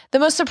 because the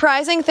most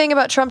surprising thing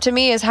about Trump to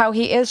me is how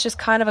he is just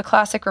kind of a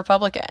classic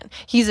Republican.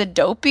 He's a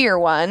dopier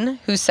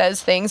one who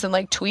says things and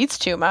like tweets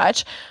too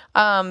much.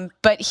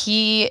 But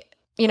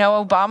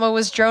Obama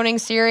was droning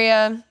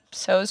Syria.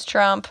 So is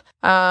Trump.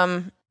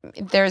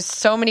 There's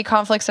so many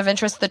conflicts of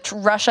interest. The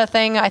Russia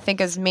thing, I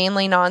think, is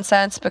mainly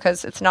nonsense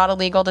because it's not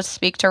illegal to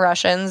speak to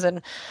Russians.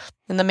 And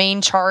the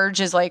main charge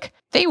is like,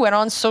 they went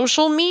on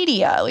social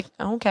media. Like,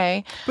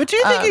 okay. But do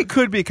you think it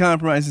could be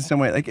compromised in some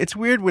way? Like, it's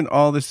weird when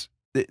all this,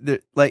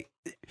 Obama,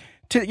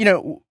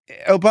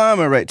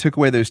 right, took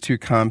away those 2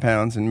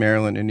 compounds in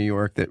Maryland and New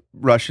York that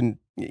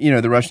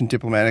the Russian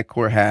diplomatic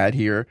corps had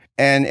here.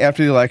 And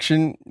after the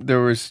election,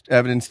 there was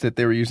evidence that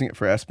they were using it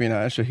for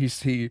espionage. So he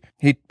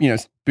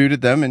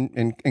booted them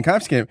and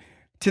confiscated them.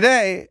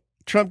 Today,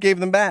 Trump gave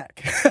them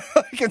back.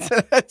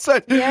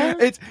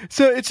 It's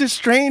just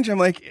strange. I'm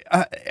like,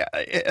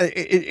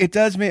 it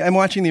does me. I'm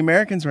watching the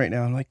Americans right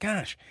now. I'm like,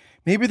 gosh,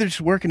 maybe they're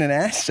just working an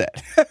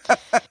asset.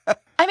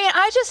 I mean,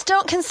 I just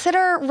don't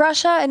consider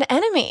Russia an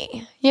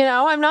enemy.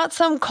 I'm not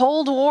some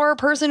Cold War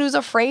person who's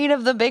afraid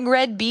of the big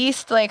red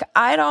beast. Like,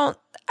 I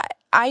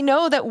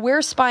know that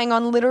we're spying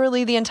on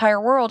literally the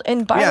entire world.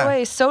 And by the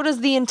way, so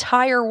does the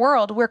entire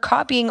world. We're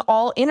copying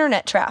all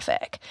internet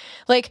traffic.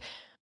 Like,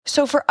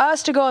 so for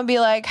us to go and be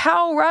like,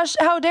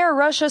 how dare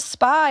Russia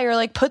spy or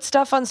like put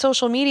stuff on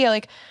social media?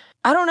 Like,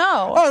 I don't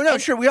know. Oh, no,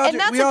 sure. And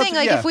that's the thing.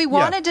 Like, if we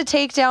wanted to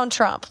take down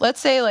Trump,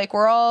 let's say like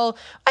I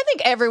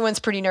think everyone's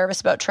pretty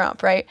nervous about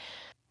Trump, right?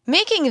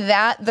 Making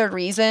that the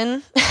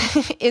reason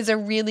is a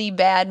really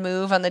bad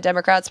move on the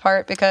Democrats'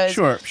 part because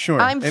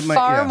I'm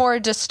far more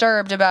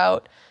disturbed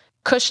about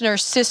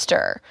Kushner's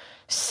sister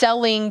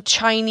selling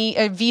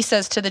Chinese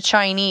visas to the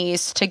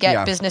Chinese to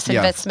get business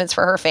investments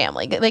for her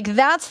family. Like,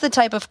 that's the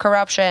type of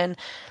corruption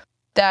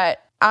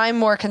that I'm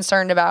more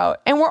concerned about.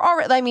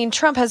 And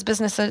Trump has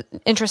business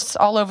interests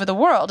all over the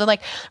world. And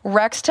like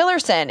Rex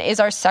Tillerson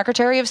is our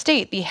Secretary of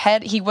State.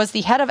 He was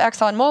the head of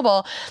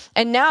ExxonMobil.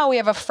 And now we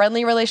have a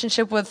friendly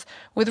relationship with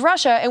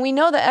Russia. And we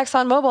know that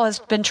ExxonMobil has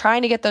been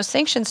trying to get those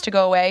sanctions to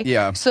go away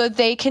so that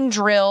they can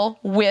drill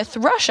with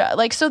Russia.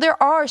 Like, so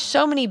there are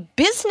so many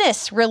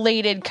business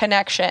related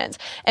connections.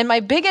 And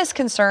my biggest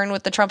concern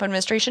with the Trump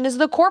administration is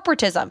the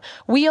corporatism.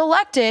 We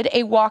elected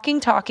a walking,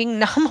 talking,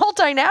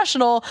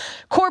 multinational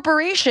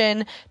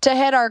corporation to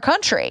head our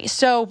country.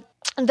 So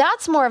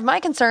that's more of my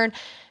concern.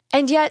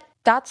 And yet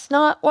that's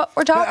not what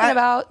we're talking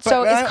about.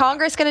 So is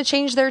Congress going to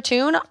change their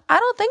tune? I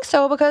don't think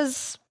so,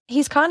 because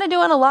he's kind of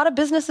doing a lot of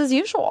business as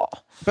usual.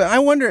 But I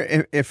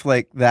wonder if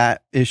like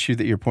that issue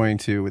that you're pointing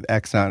to with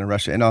Exxon and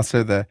Russia and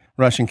also the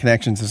Russian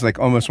connections is like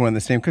almost one of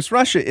the same, because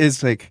Russia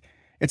is like,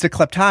 it's a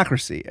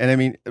kleptocracy. And I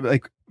mean,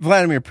 like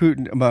Vladimir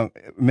Putin, among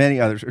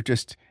many others, are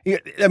just,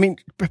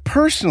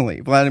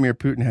 personally, Vladimir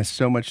Putin has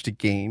so much to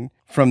gain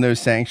from those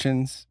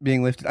sanctions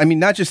being lifted. I mean,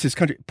 not just his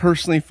country,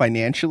 personally,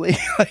 financially.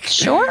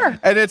 Sure.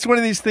 And it's one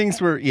of these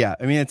things where,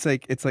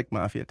 it's like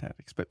mafia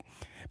tactics. But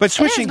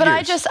switching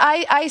gears.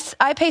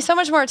 I pay so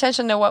much more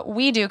attention to what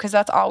we do because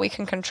that's all we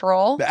can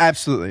control.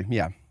 Absolutely,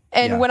 yeah.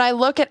 And when I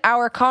look at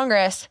our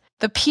Congress,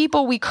 the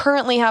people we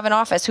currently have in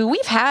office, who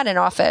we've had in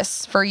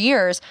office for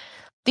years,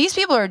 these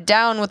people are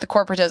down with the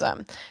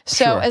corporatism.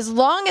 So as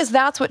long as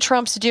that's what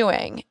Trump's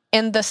doing,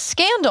 and the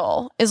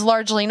scandal is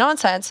largely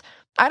nonsense,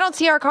 I don't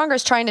see our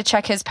Congress trying to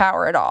check his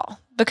power at all,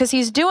 because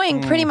he's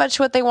doing pretty much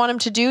what they want him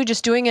to do,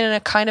 just doing it in a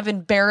kind of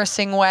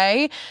embarrassing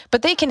way.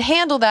 But they can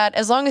handle that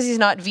as long as he's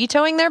not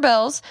vetoing their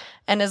bills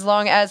and as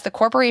long as the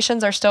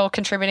corporations are still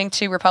contributing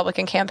to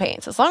Republican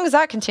campaigns. As long as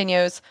that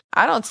continues,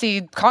 I don't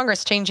see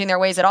Congress changing their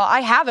ways at all. I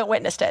haven't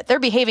witnessed it. They're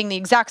behaving the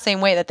exact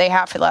same way that they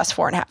have for the last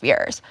 4.5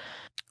 years.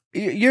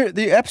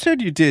 The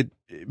episode you did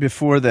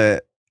before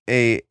the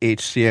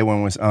AHCA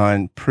one was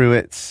on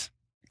Pruitt's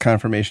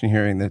confirmation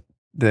hearing,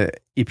 the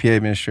EPA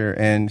administrator,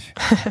 and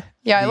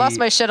yeah, I lost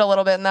my shit a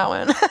little bit in that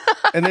one.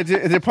 and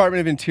the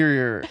Department of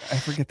Interior, I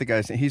forget the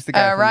guy's name. He's the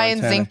guy from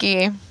Ryan Montana.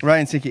 Zinke.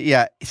 Ryan Zinke,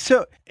 yeah.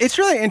 So it's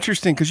really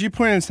interesting because you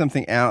pointed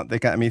something out that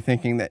got me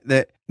thinking that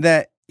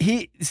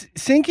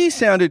Zinke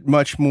sounded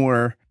much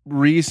more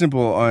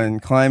reasonable on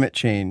climate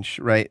change,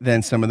 right,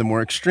 than some of the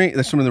more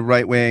extreme, some of the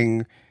right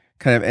wing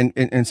kind of,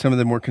 and some of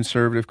the more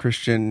conservative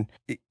Christian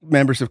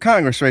members of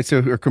Congress, right?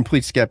 So who are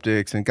complete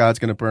skeptics and God's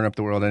going to burn up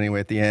the world anyway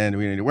at the end.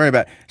 We need to worry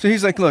about it. So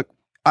he's like, look,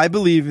 I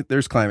believe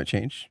there's climate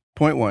change.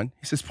 Point one.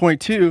 He says,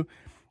 point two,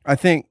 I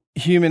think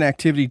human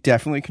activity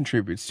definitely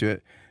contributes to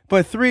it.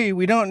 But three,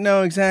 we don't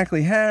know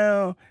exactly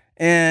how.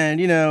 And,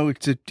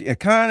 it's an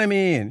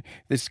economy and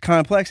it's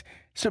complex.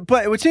 So,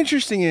 but what's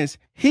interesting is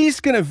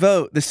he's going to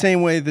vote the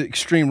same way the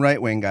extreme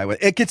right wing guy would.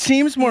 It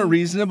seems more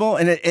reasonable,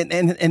 and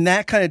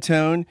that kind of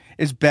tone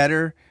is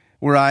better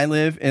where I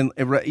live in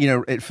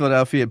at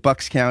Philadelphia,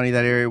 Bucks County,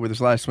 that area where there's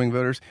a lot of swing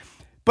voters.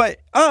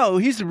 But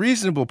he's a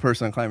reasonable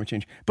person on climate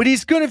change. But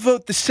he's going to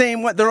vote the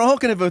same way. They're all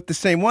going to vote the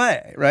same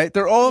way, right?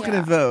 They're all going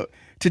to vote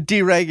to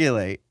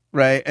deregulate,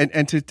 right,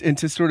 and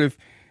to sort of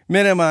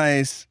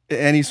minimize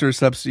any sort of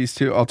subsidies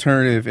to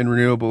alternative and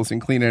renewables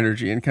and clean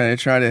energy, and kind of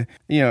try to,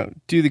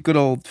 do the good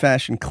old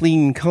fashioned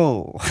clean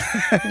coal.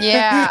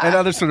 Yeah. And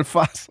other sort of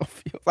fossil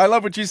fuels. I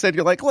love what you said.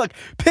 You're like, look,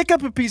 pick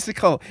up a piece of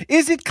coal.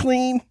 Is it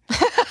clean?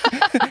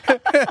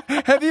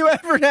 Have you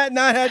ever not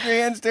had your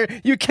hands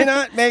dirty? You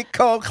cannot make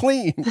coal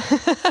clean.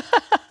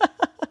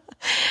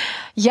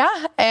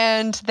 Yeah.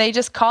 And they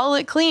just call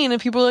it clean,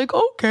 and people are like,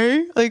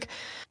 okay. Like,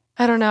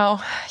 I don't know.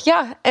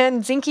 Yeah.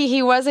 And Zinke,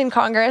 he was in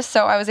Congress,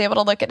 so I was able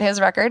to look at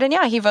his record, and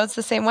yeah, he votes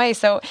the same way.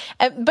 So,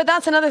 but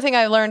that's another thing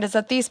I learned, is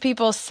that these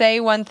people say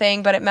one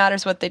thing, but it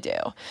matters what they do.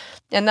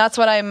 And that's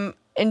what I'm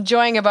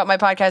enjoying about my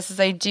podcast, is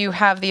I do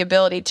have the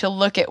ability to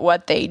look at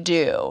what they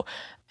do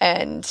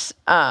and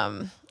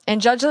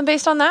judge them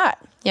based on that.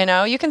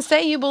 You can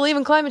say you believe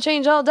in climate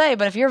change all day,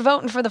 but if you're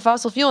voting for the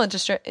fossil fuel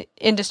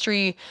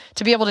industry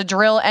to be able to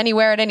drill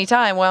anywhere at any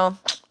time, well,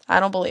 I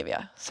don't believe you.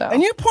 So,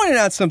 and you pointed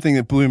out something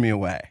that blew me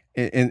away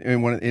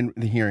in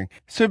the hearing.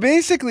 So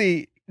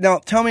basically, now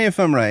tell me if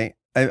I'm right.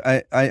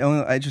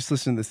 I just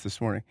listened to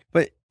this morning,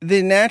 but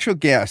the natural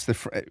gas,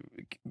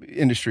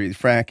 industry, the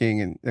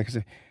fracking, and like I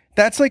said,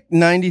 that's like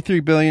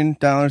 $93 billion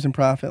in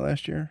profit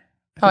last year.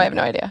 I have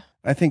no idea.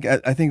 I think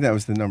that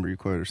was the number you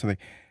quoted or something.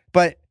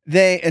 But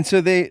the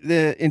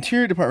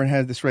Interior Department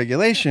has this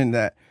regulation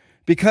that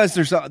because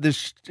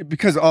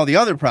because of all the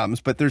other problems,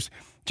 but there's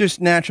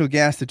just natural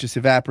gas that just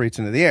evaporates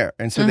into the air.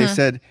 And so they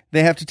said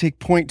they have to take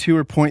 0.2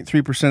 or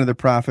 0.3% of the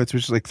profits,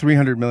 which is like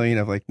 300 million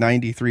of like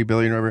 93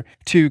 billion or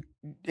whatever,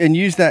 and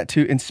use that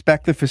to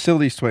inspect the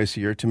facilities twice a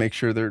year to make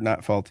sure they're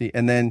not faulty,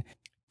 and then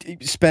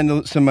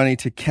spend some money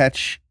to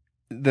catch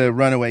the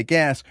runaway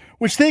gas,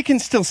 which they can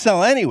still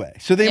sell anyway.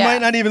 So they might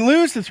not even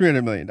lose the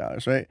 $300 million,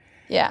 right?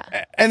 Yeah.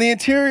 And the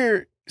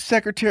Interior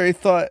Secretary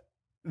thought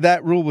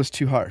that rule was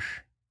too harsh.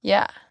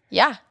 Yeah.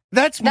 Yeah.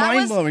 That's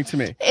mind-blowing to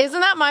me. Isn't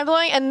that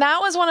mind-blowing? And that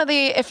was one of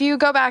the, if you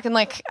go back and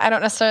I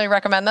don't necessarily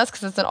recommend this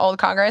because it's an old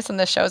Congress and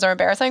the shows are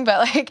embarrassing,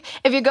 but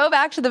if you go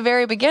back to the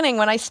very beginning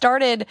when I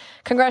started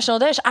Congressional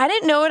Dish, I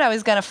didn't know what I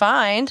was going to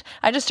find.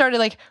 I just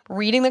started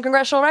reading the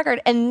congressional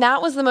record. And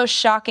that was the most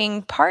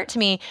shocking part to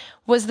me,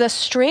 was the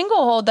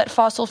stranglehold that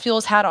fossil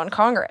fuels had on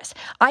Congress.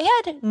 I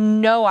had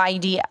no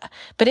idea,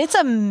 but it's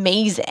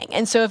amazing.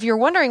 And so if you're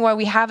wondering why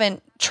we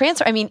haven't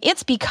transferred,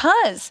 it's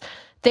because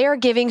they are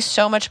giving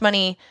so much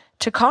money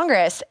to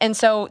Congress. And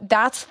so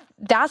that's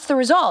the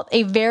result.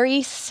 A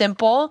very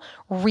simple,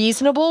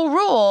 reasonable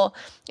rule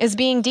is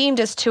being deemed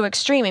as too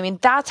extreme.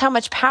 That's how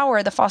much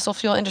power the fossil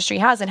fuel industry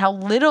has, and how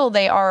little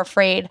they are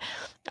afraid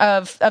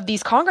of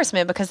these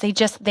congressmen, because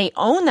they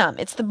own them.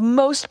 It's the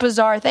most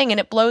bizarre thing, and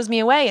it blows me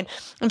away.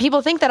 And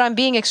people think that I'm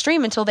being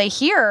extreme until they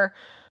hear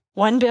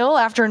one bill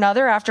after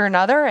another,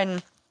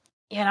 and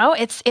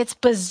it's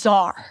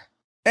bizarre.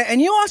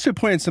 And you also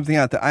pointed something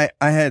out that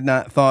I had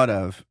not thought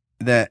of,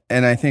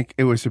 and I think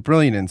it was a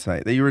brilliant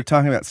insight, that you were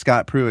talking about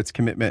Scott Pruitt's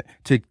commitment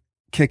to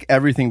kick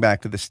everything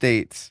back to the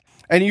states.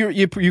 And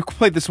you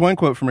played this one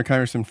quote from a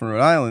congressman from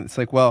Rhode Island. It's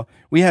like, well,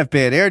 we have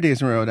bad air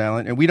days in Rhode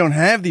Island, and we don't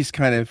have these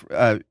kind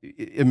of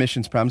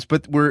emissions problems,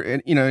 but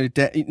we're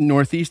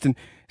Northeast, and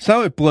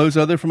some of it blows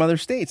from other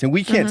states, and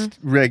we can't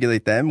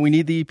regulate them. We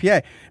need the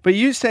EPA. But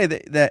you say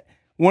that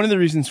one of the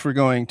reasons for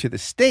going to the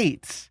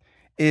states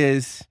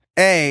is,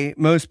 A,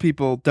 most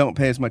people don't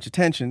pay as much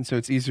attention, so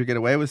it's easier to get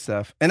away with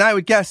stuff. And I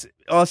would guess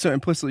also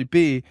implicitly,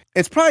 B,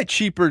 it's probably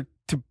cheaper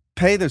to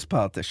pay those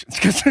politicians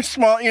because they're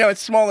small,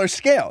 it's smaller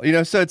scale,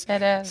 so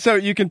it is. So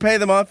you can pay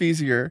them off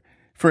easier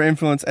for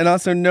influence. And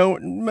also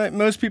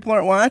most people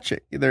aren't watching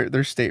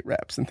their state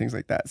reps and things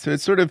like that. So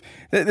it's sort of,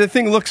 the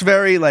thing looks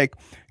very like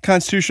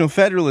constitutional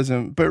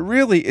federalism, but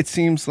really it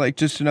seems like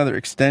just another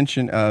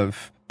extension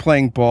of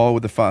playing ball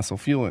with the fossil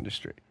fuel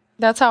industry.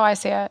 That's how I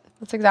see it.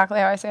 That's exactly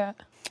how I see it.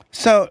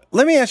 So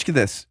let me ask you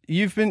this.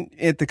 You've been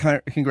at the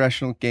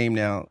congressional game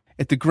now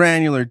at the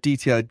granular,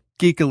 detailed,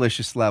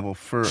 geekalicious level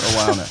for a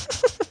while now.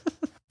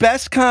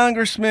 Best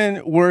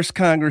congressman, worst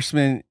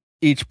congressman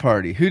each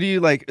party? Who do you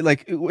like?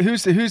 Like,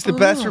 who's the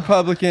best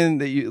Republican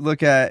that you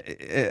look at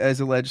as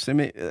a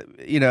legislator?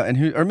 And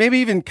who, or maybe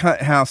even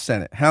House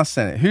Senate.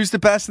 Who's the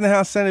best in the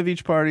House Senate of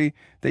each party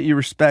that you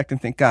respect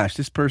and think, gosh,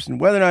 this person,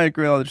 whether or not I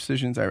agree with all the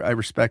decisions, I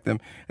respect them.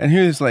 And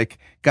who's like,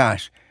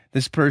 gosh,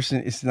 this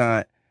person is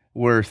not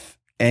worth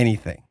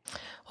anything.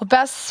 Well,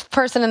 best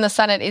person in the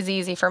Senate is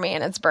easy for me,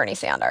 and it's Bernie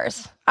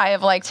Sanders. I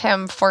have liked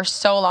him for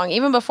so long.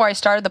 Even before I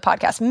started the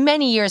podcast,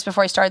 many years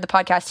before I started the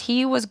podcast,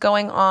 he was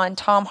going on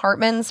Thom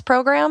Hartmann's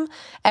program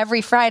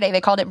every Friday. They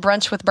called it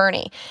Brunch with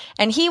Bernie.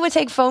 And he would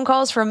take phone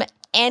calls from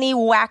any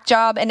whack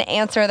job and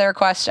answer their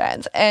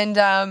questions. And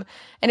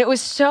it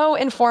was so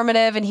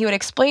informative, and he would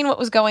explain what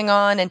was going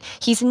on, and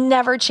he's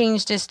never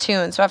changed his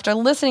tune. So after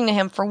listening to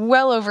him for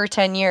well over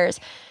 10 years,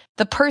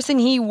 the person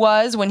he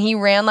was when he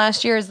ran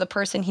last year is the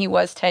person he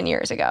was 10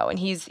 years ago. And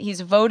he's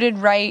voted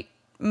right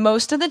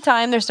most of the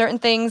time. There's certain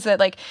things that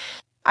like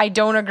I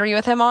don't agree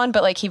with him on,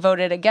 but like he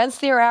voted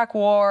against the Iraq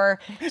war.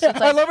 So yeah,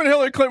 I love when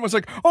Hillary Clinton was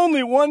like,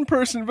 only one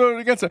person voted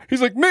against it.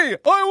 He's like, me,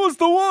 I was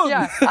the one.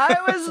 Yeah, I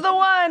was the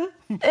one.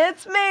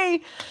 It's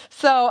me.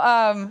 So,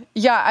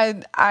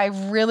 I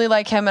really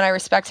like him and I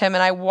respect him,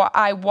 and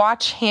I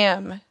watch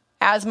him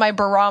as my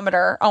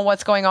barometer on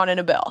what's going on in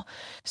a bill.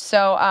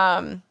 So,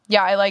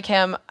 I like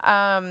him.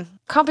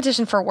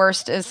 Competition for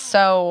worst is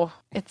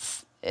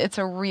it's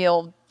a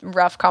real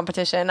rough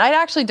competition. I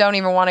actually don't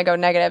even want to go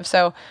negative.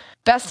 So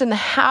best in the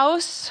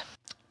House.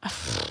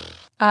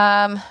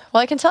 Well,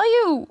 I can tell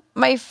you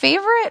my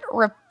favorite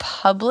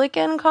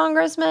Republican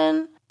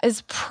congressman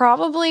is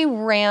probably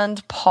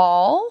Rand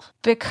Paul,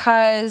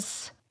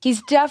 because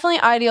he's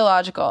definitely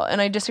ideological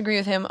and I disagree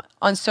with him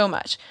on so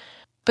much.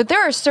 But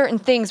there are certain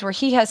things where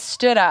he has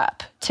stood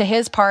up to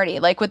his party,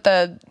 like with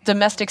the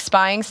domestic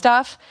spying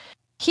stuff.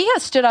 He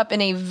has stood up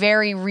in a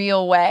very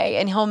real way,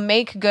 and he'll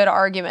make good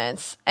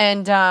arguments.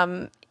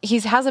 And he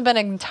hasn't been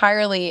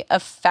entirely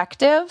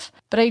effective,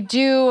 but I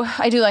do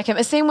like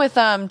him. Same with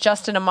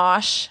Justin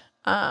Amash.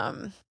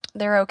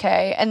 They're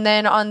okay. And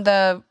then on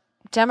the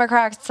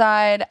Democrat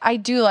side, I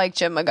do like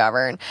Jim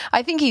McGovern.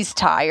 I think he's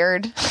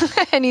tired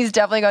and he's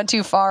definitely gone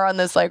too far on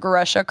this like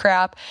Russia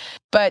crap.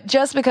 But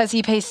just because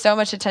he pays so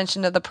much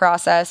attention to the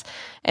process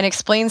and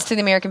explains to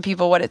the American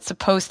people what it's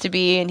supposed to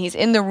be, and he's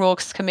in the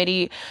Rules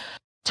Committee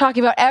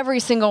talking about every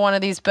single one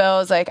of these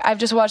bills, like I've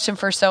just watched him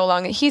for so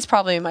long that he's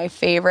probably my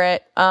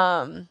favorite.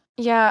 I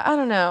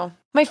don't know.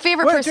 My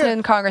favorite person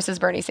in Congress is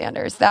Bernie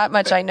Sanders. That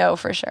much I know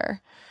for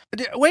sure.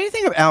 What do you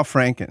think of Al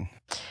Franken?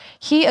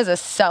 He is a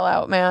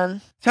sellout,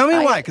 man. Tell me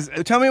why.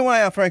 Tell me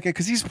why Al Franken.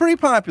 Because he's pretty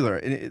popular.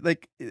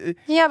 Because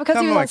he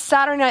was on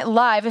Saturday Night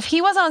Live. If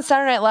he was on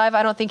Saturday Night Live,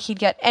 I don't think he'd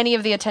get any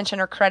of the attention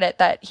or credit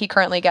that he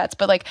currently gets.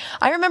 But like,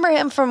 I remember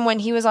him from when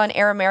he was on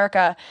Air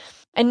America,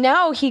 and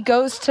now he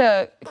goes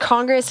to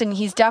Congress, and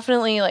he's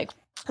definitely like,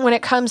 when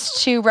it comes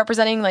to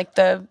representing like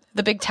the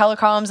big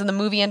telecoms and the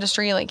movie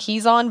industry, like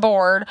he's on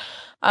board.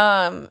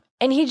 And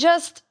he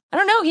just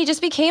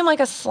became like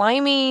a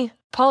slimy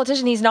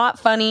politician. He's not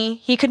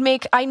funny.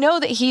 I know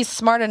that he's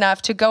smart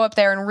enough to go up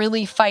there and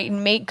really fight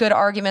and make good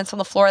arguments on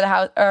the floor of the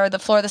House or the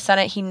floor of the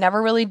Senate. He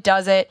never really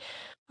does it.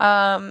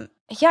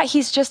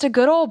 He's just a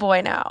good old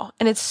boy now.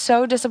 And it's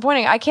so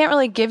disappointing. I can't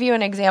really give you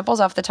any examples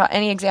off the top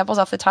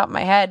of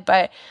my head,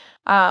 but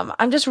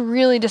I'm just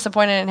really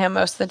disappointed in him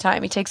most of the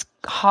time. He takes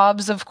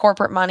gobs of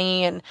corporate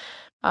money and,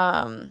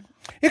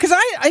 because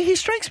he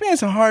strikes me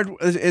as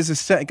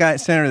a guy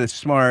at senator that's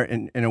smart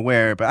and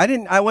aware, but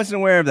I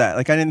wasn't aware of that.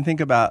 Like I didn't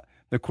think about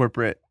the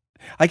corporate.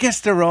 I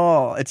guess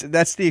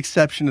that's the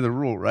exception to the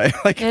rule, right?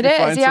 Like it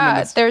is,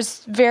 yeah.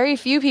 There's very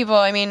few people.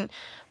 I mean,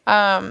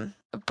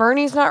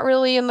 Bernie's not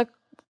really in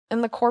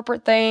the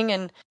corporate thing,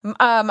 and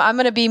I'm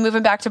going to be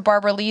moving back to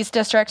Barbara Lee's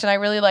district, and I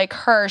really like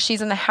her.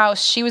 She's in the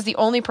House. She was the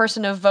only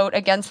person to vote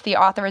against the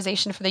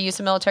authorization for the use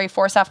of military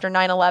force after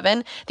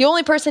 9/11. The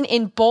only person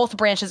in both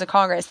branches of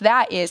Congress.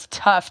 That is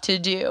tough to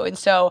do, and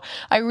so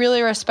I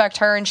really respect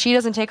her, and she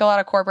doesn't take a lot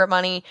of corporate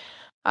money.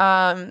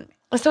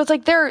 So it's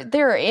like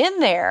they're in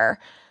there,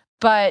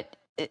 but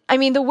I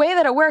mean, the way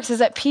that it works is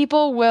that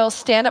people will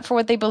stand up for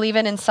what they believe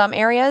in some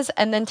areas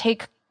and then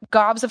take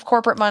gobs of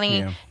corporate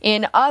money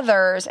in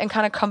others and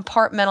kind of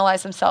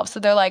compartmentalize themselves. So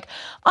they're like,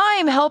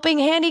 I'm helping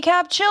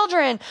handicapped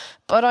children,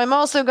 but I'm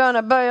also going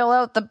to bail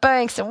out the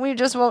banks, and we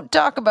just won't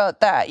talk about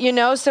that,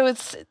 So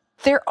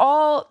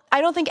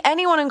I don't think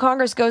anyone in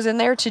Congress goes in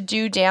there to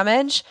do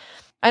damage.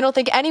 I don't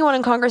think anyone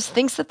in Congress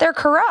thinks that they're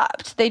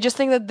corrupt. They just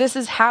think that this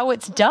is how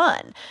it's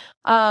done.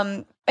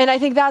 And I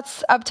think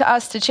that's up to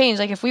us to change.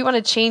 Like, if we want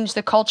to change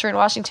the culture in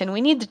Washington, we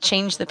need to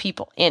change the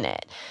people in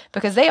it,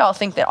 because they all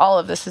think that all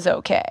of this is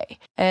okay.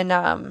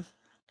 And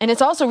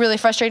it's also really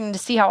frustrating to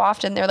see how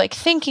often they're like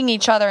thanking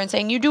each other and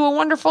saying, you do a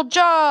wonderful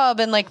job.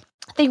 And like,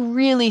 they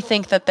really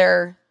think that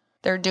they're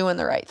doing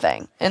the right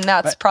thing. And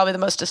that's probably the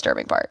most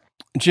disturbing part.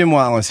 Jim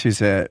Wallace,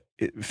 who's a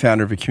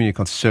founder of a community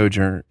called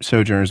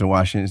Sojourners in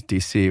Washington,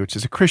 D.C., which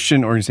is a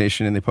Christian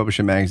organization, and they publish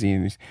a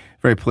magazine. He's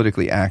very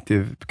politically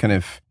active, kind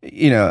of,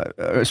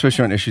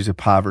 especially on issues of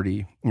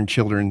poverty and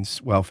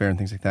children's welfare and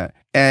things like that.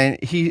 And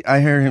I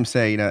heard him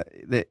say,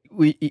 that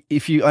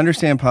if you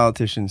understand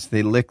politicians,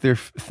 they lick their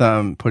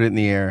thumb, put it in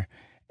the air,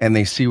 and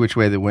they see which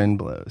way the wind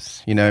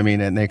blows. You know what I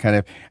mean? And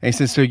and he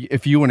says, so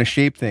if you want to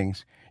shape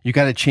things, you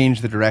got to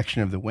change the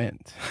direction of the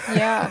wind.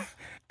 Yeah.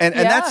 and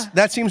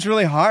that seems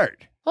really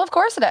hard. Well, of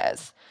course it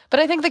is. But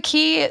I think the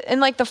key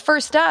and the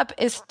first step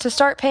is to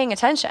start paying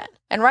attention.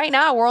 And right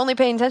now we're only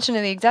paying attention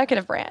to the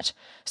executive branch.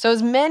 So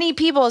as many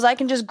people as I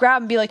can just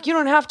grab and be like, you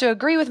don't have to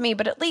agree with me,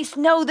 but at least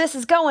know this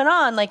is going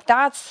on.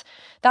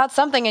 That's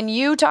something. And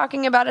you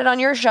talking about it on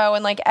your show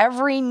and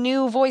every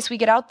new voice we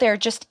get out there,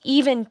 just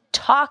even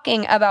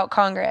talking about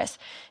Congress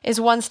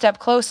is one step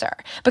closer.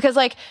 Because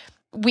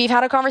we've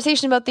had a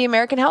conversation about the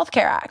American Health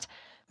Care Act.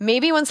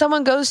 Maybe when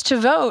someone goes to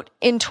vote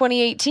in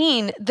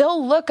 2018,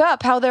 they'll look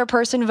up how their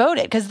person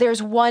voted because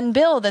there's one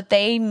bill that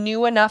they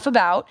knew enough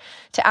about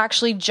to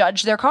actually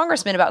judge their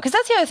congressman about. Because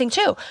that's the other thing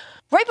too.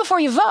 Right before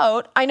you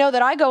vote, I know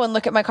that I go and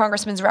look at my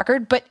congressman's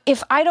record, but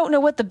if I don't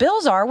know what the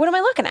bills are, what am I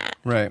looking at?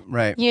 Right.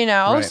 Right.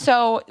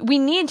 So we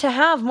need to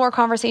have more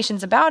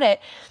conversations about it.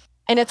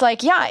 And it's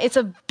it's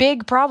a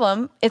big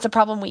problem. It's a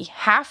problem we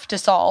have to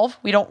solve.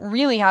 We don't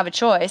really have a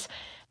choice.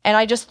 And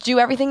I just do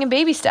everything in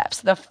baby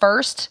steps. The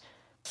first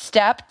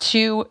step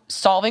to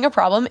solving a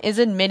problem is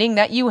admitting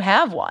that you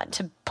have one,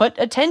 to put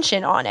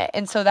attention on it.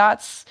 And so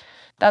that's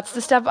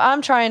the step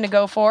I'm trying to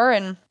go for.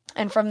 And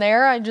from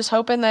there, I'm just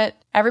hoping that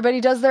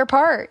everybody does their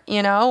part,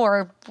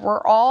 or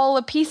we're all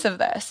a piece of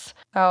this.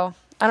 So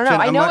I don't know.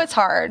 I know it's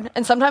hard.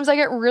 And sometimes I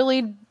get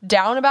really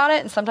down about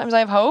it and sometimes I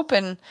have hope.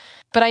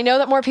 But I know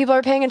that more people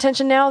are paying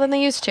attention now than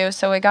they used to.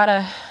 So we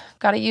gotta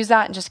use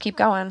that and just keep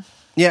going.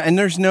 Yeah, and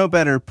there's no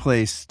better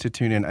place to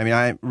tune in. I mean,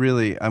 I'm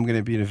going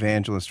to be an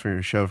evangelist for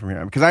your show from here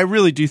on because I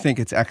really do think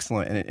it's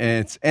excellent and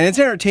it's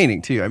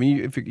entertaining too. I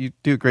mean, you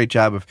do a great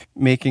job of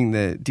making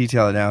the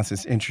detailed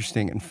analysis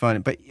interesting and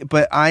fun.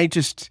 But I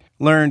just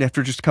learned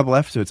after just a couple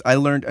episodes, I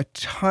learned a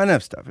ton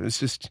of stuff. It was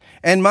just,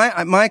 and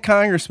my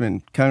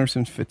Congressman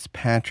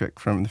Fitzpatrick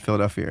from the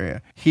Philadelphia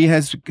area,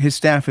 his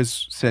staff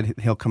has said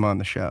he'll come on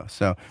the show.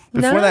 So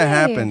before that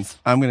happens,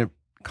 I'm going to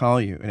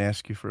call you and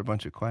ask you for a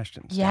bunch of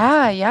questions.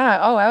 Yeah.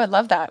 Oh, I would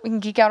love that. We can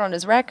geek out on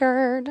his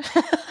record.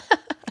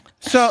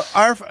 So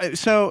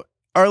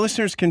our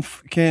listeners can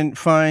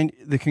find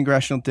the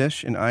Congressional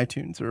Dish in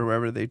iTunes or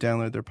wherever they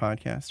download their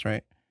podcasts,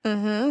 right?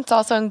 Mm-hmm. It's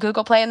also in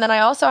Google Play. And then I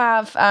also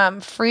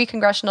have free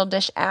Congressional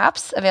Dish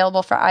apps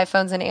available for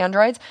iPhones and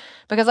Androids.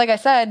 Because like I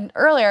said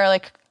earlier,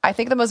 I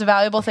think the most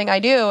valuable thing I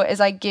do is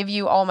I give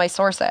you all my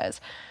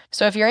sources.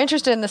 So if you're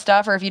interested in this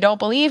stuff or if you don't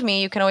believe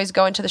me, you can always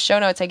go into the show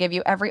notes. I give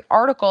you every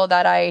article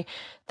that I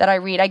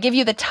read. I give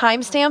you the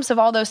timestamps of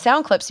all those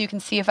sound clips so you can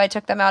see if I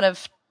took them out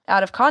of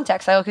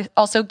context. I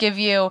also give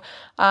you,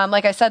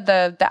 like I said,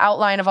 the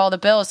outline of all the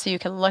bills so you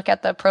can look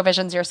at the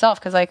provisions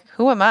yourself because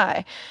who am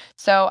I?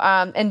 So,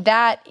 and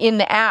that in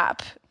the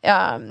app,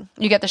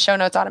 you get the show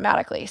notes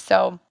automatically.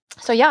 So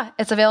yeah,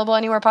 it's available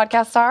anywhere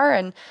podcasts are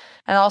and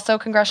also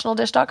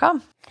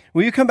congressionaldish.com.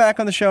 Will you come back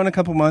on the show in a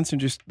couple months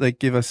and just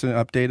give us an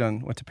update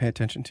on what to pay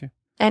attention to?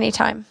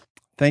 Anytime.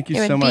 Thank you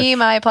so much. It would be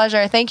my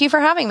pleasure. Thank you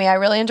for having me. I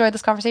really enjoyed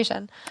this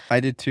conversation.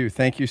 I did too.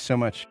 Thank you so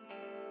much.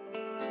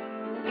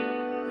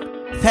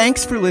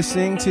 Thanks for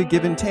listening to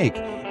Give and Take.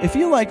 If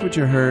you liked what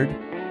you heard,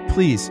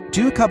 please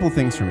do a couple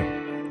things for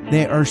me.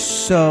 They are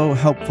so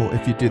helpful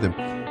if you do them.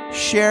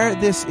 Share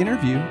this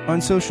interview on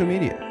social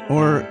media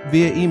or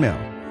via email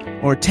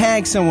or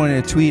tag someone in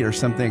a tweet or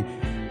something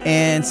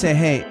and say,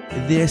 hey,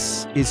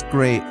 this is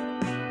great.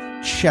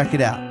 Check it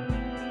out.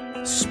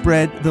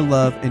 Spread the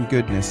love and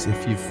goodness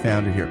if you've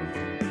found it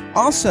here.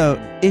 Also,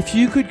 if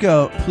you could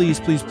go, please,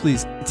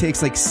 it takes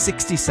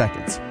 60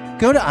 seconds.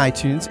 Go to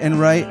iTunes and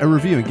write a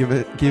review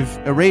and give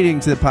a rating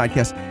to the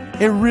podcast.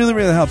 It really,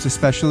 really helps,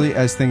 especially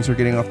as things are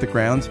getting off the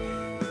ground.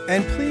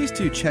 And please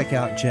do check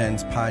out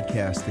Jen's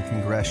podcast, The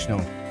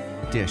Congressional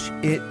Dish.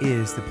 It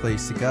is the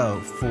place to go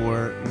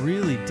for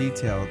really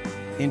detailed,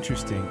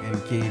 interesting,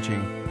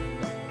 engaging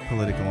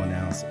political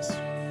analysis.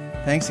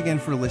 Thanks again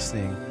for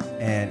listening,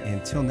 and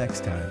until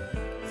next time,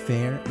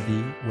 fare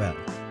thee well.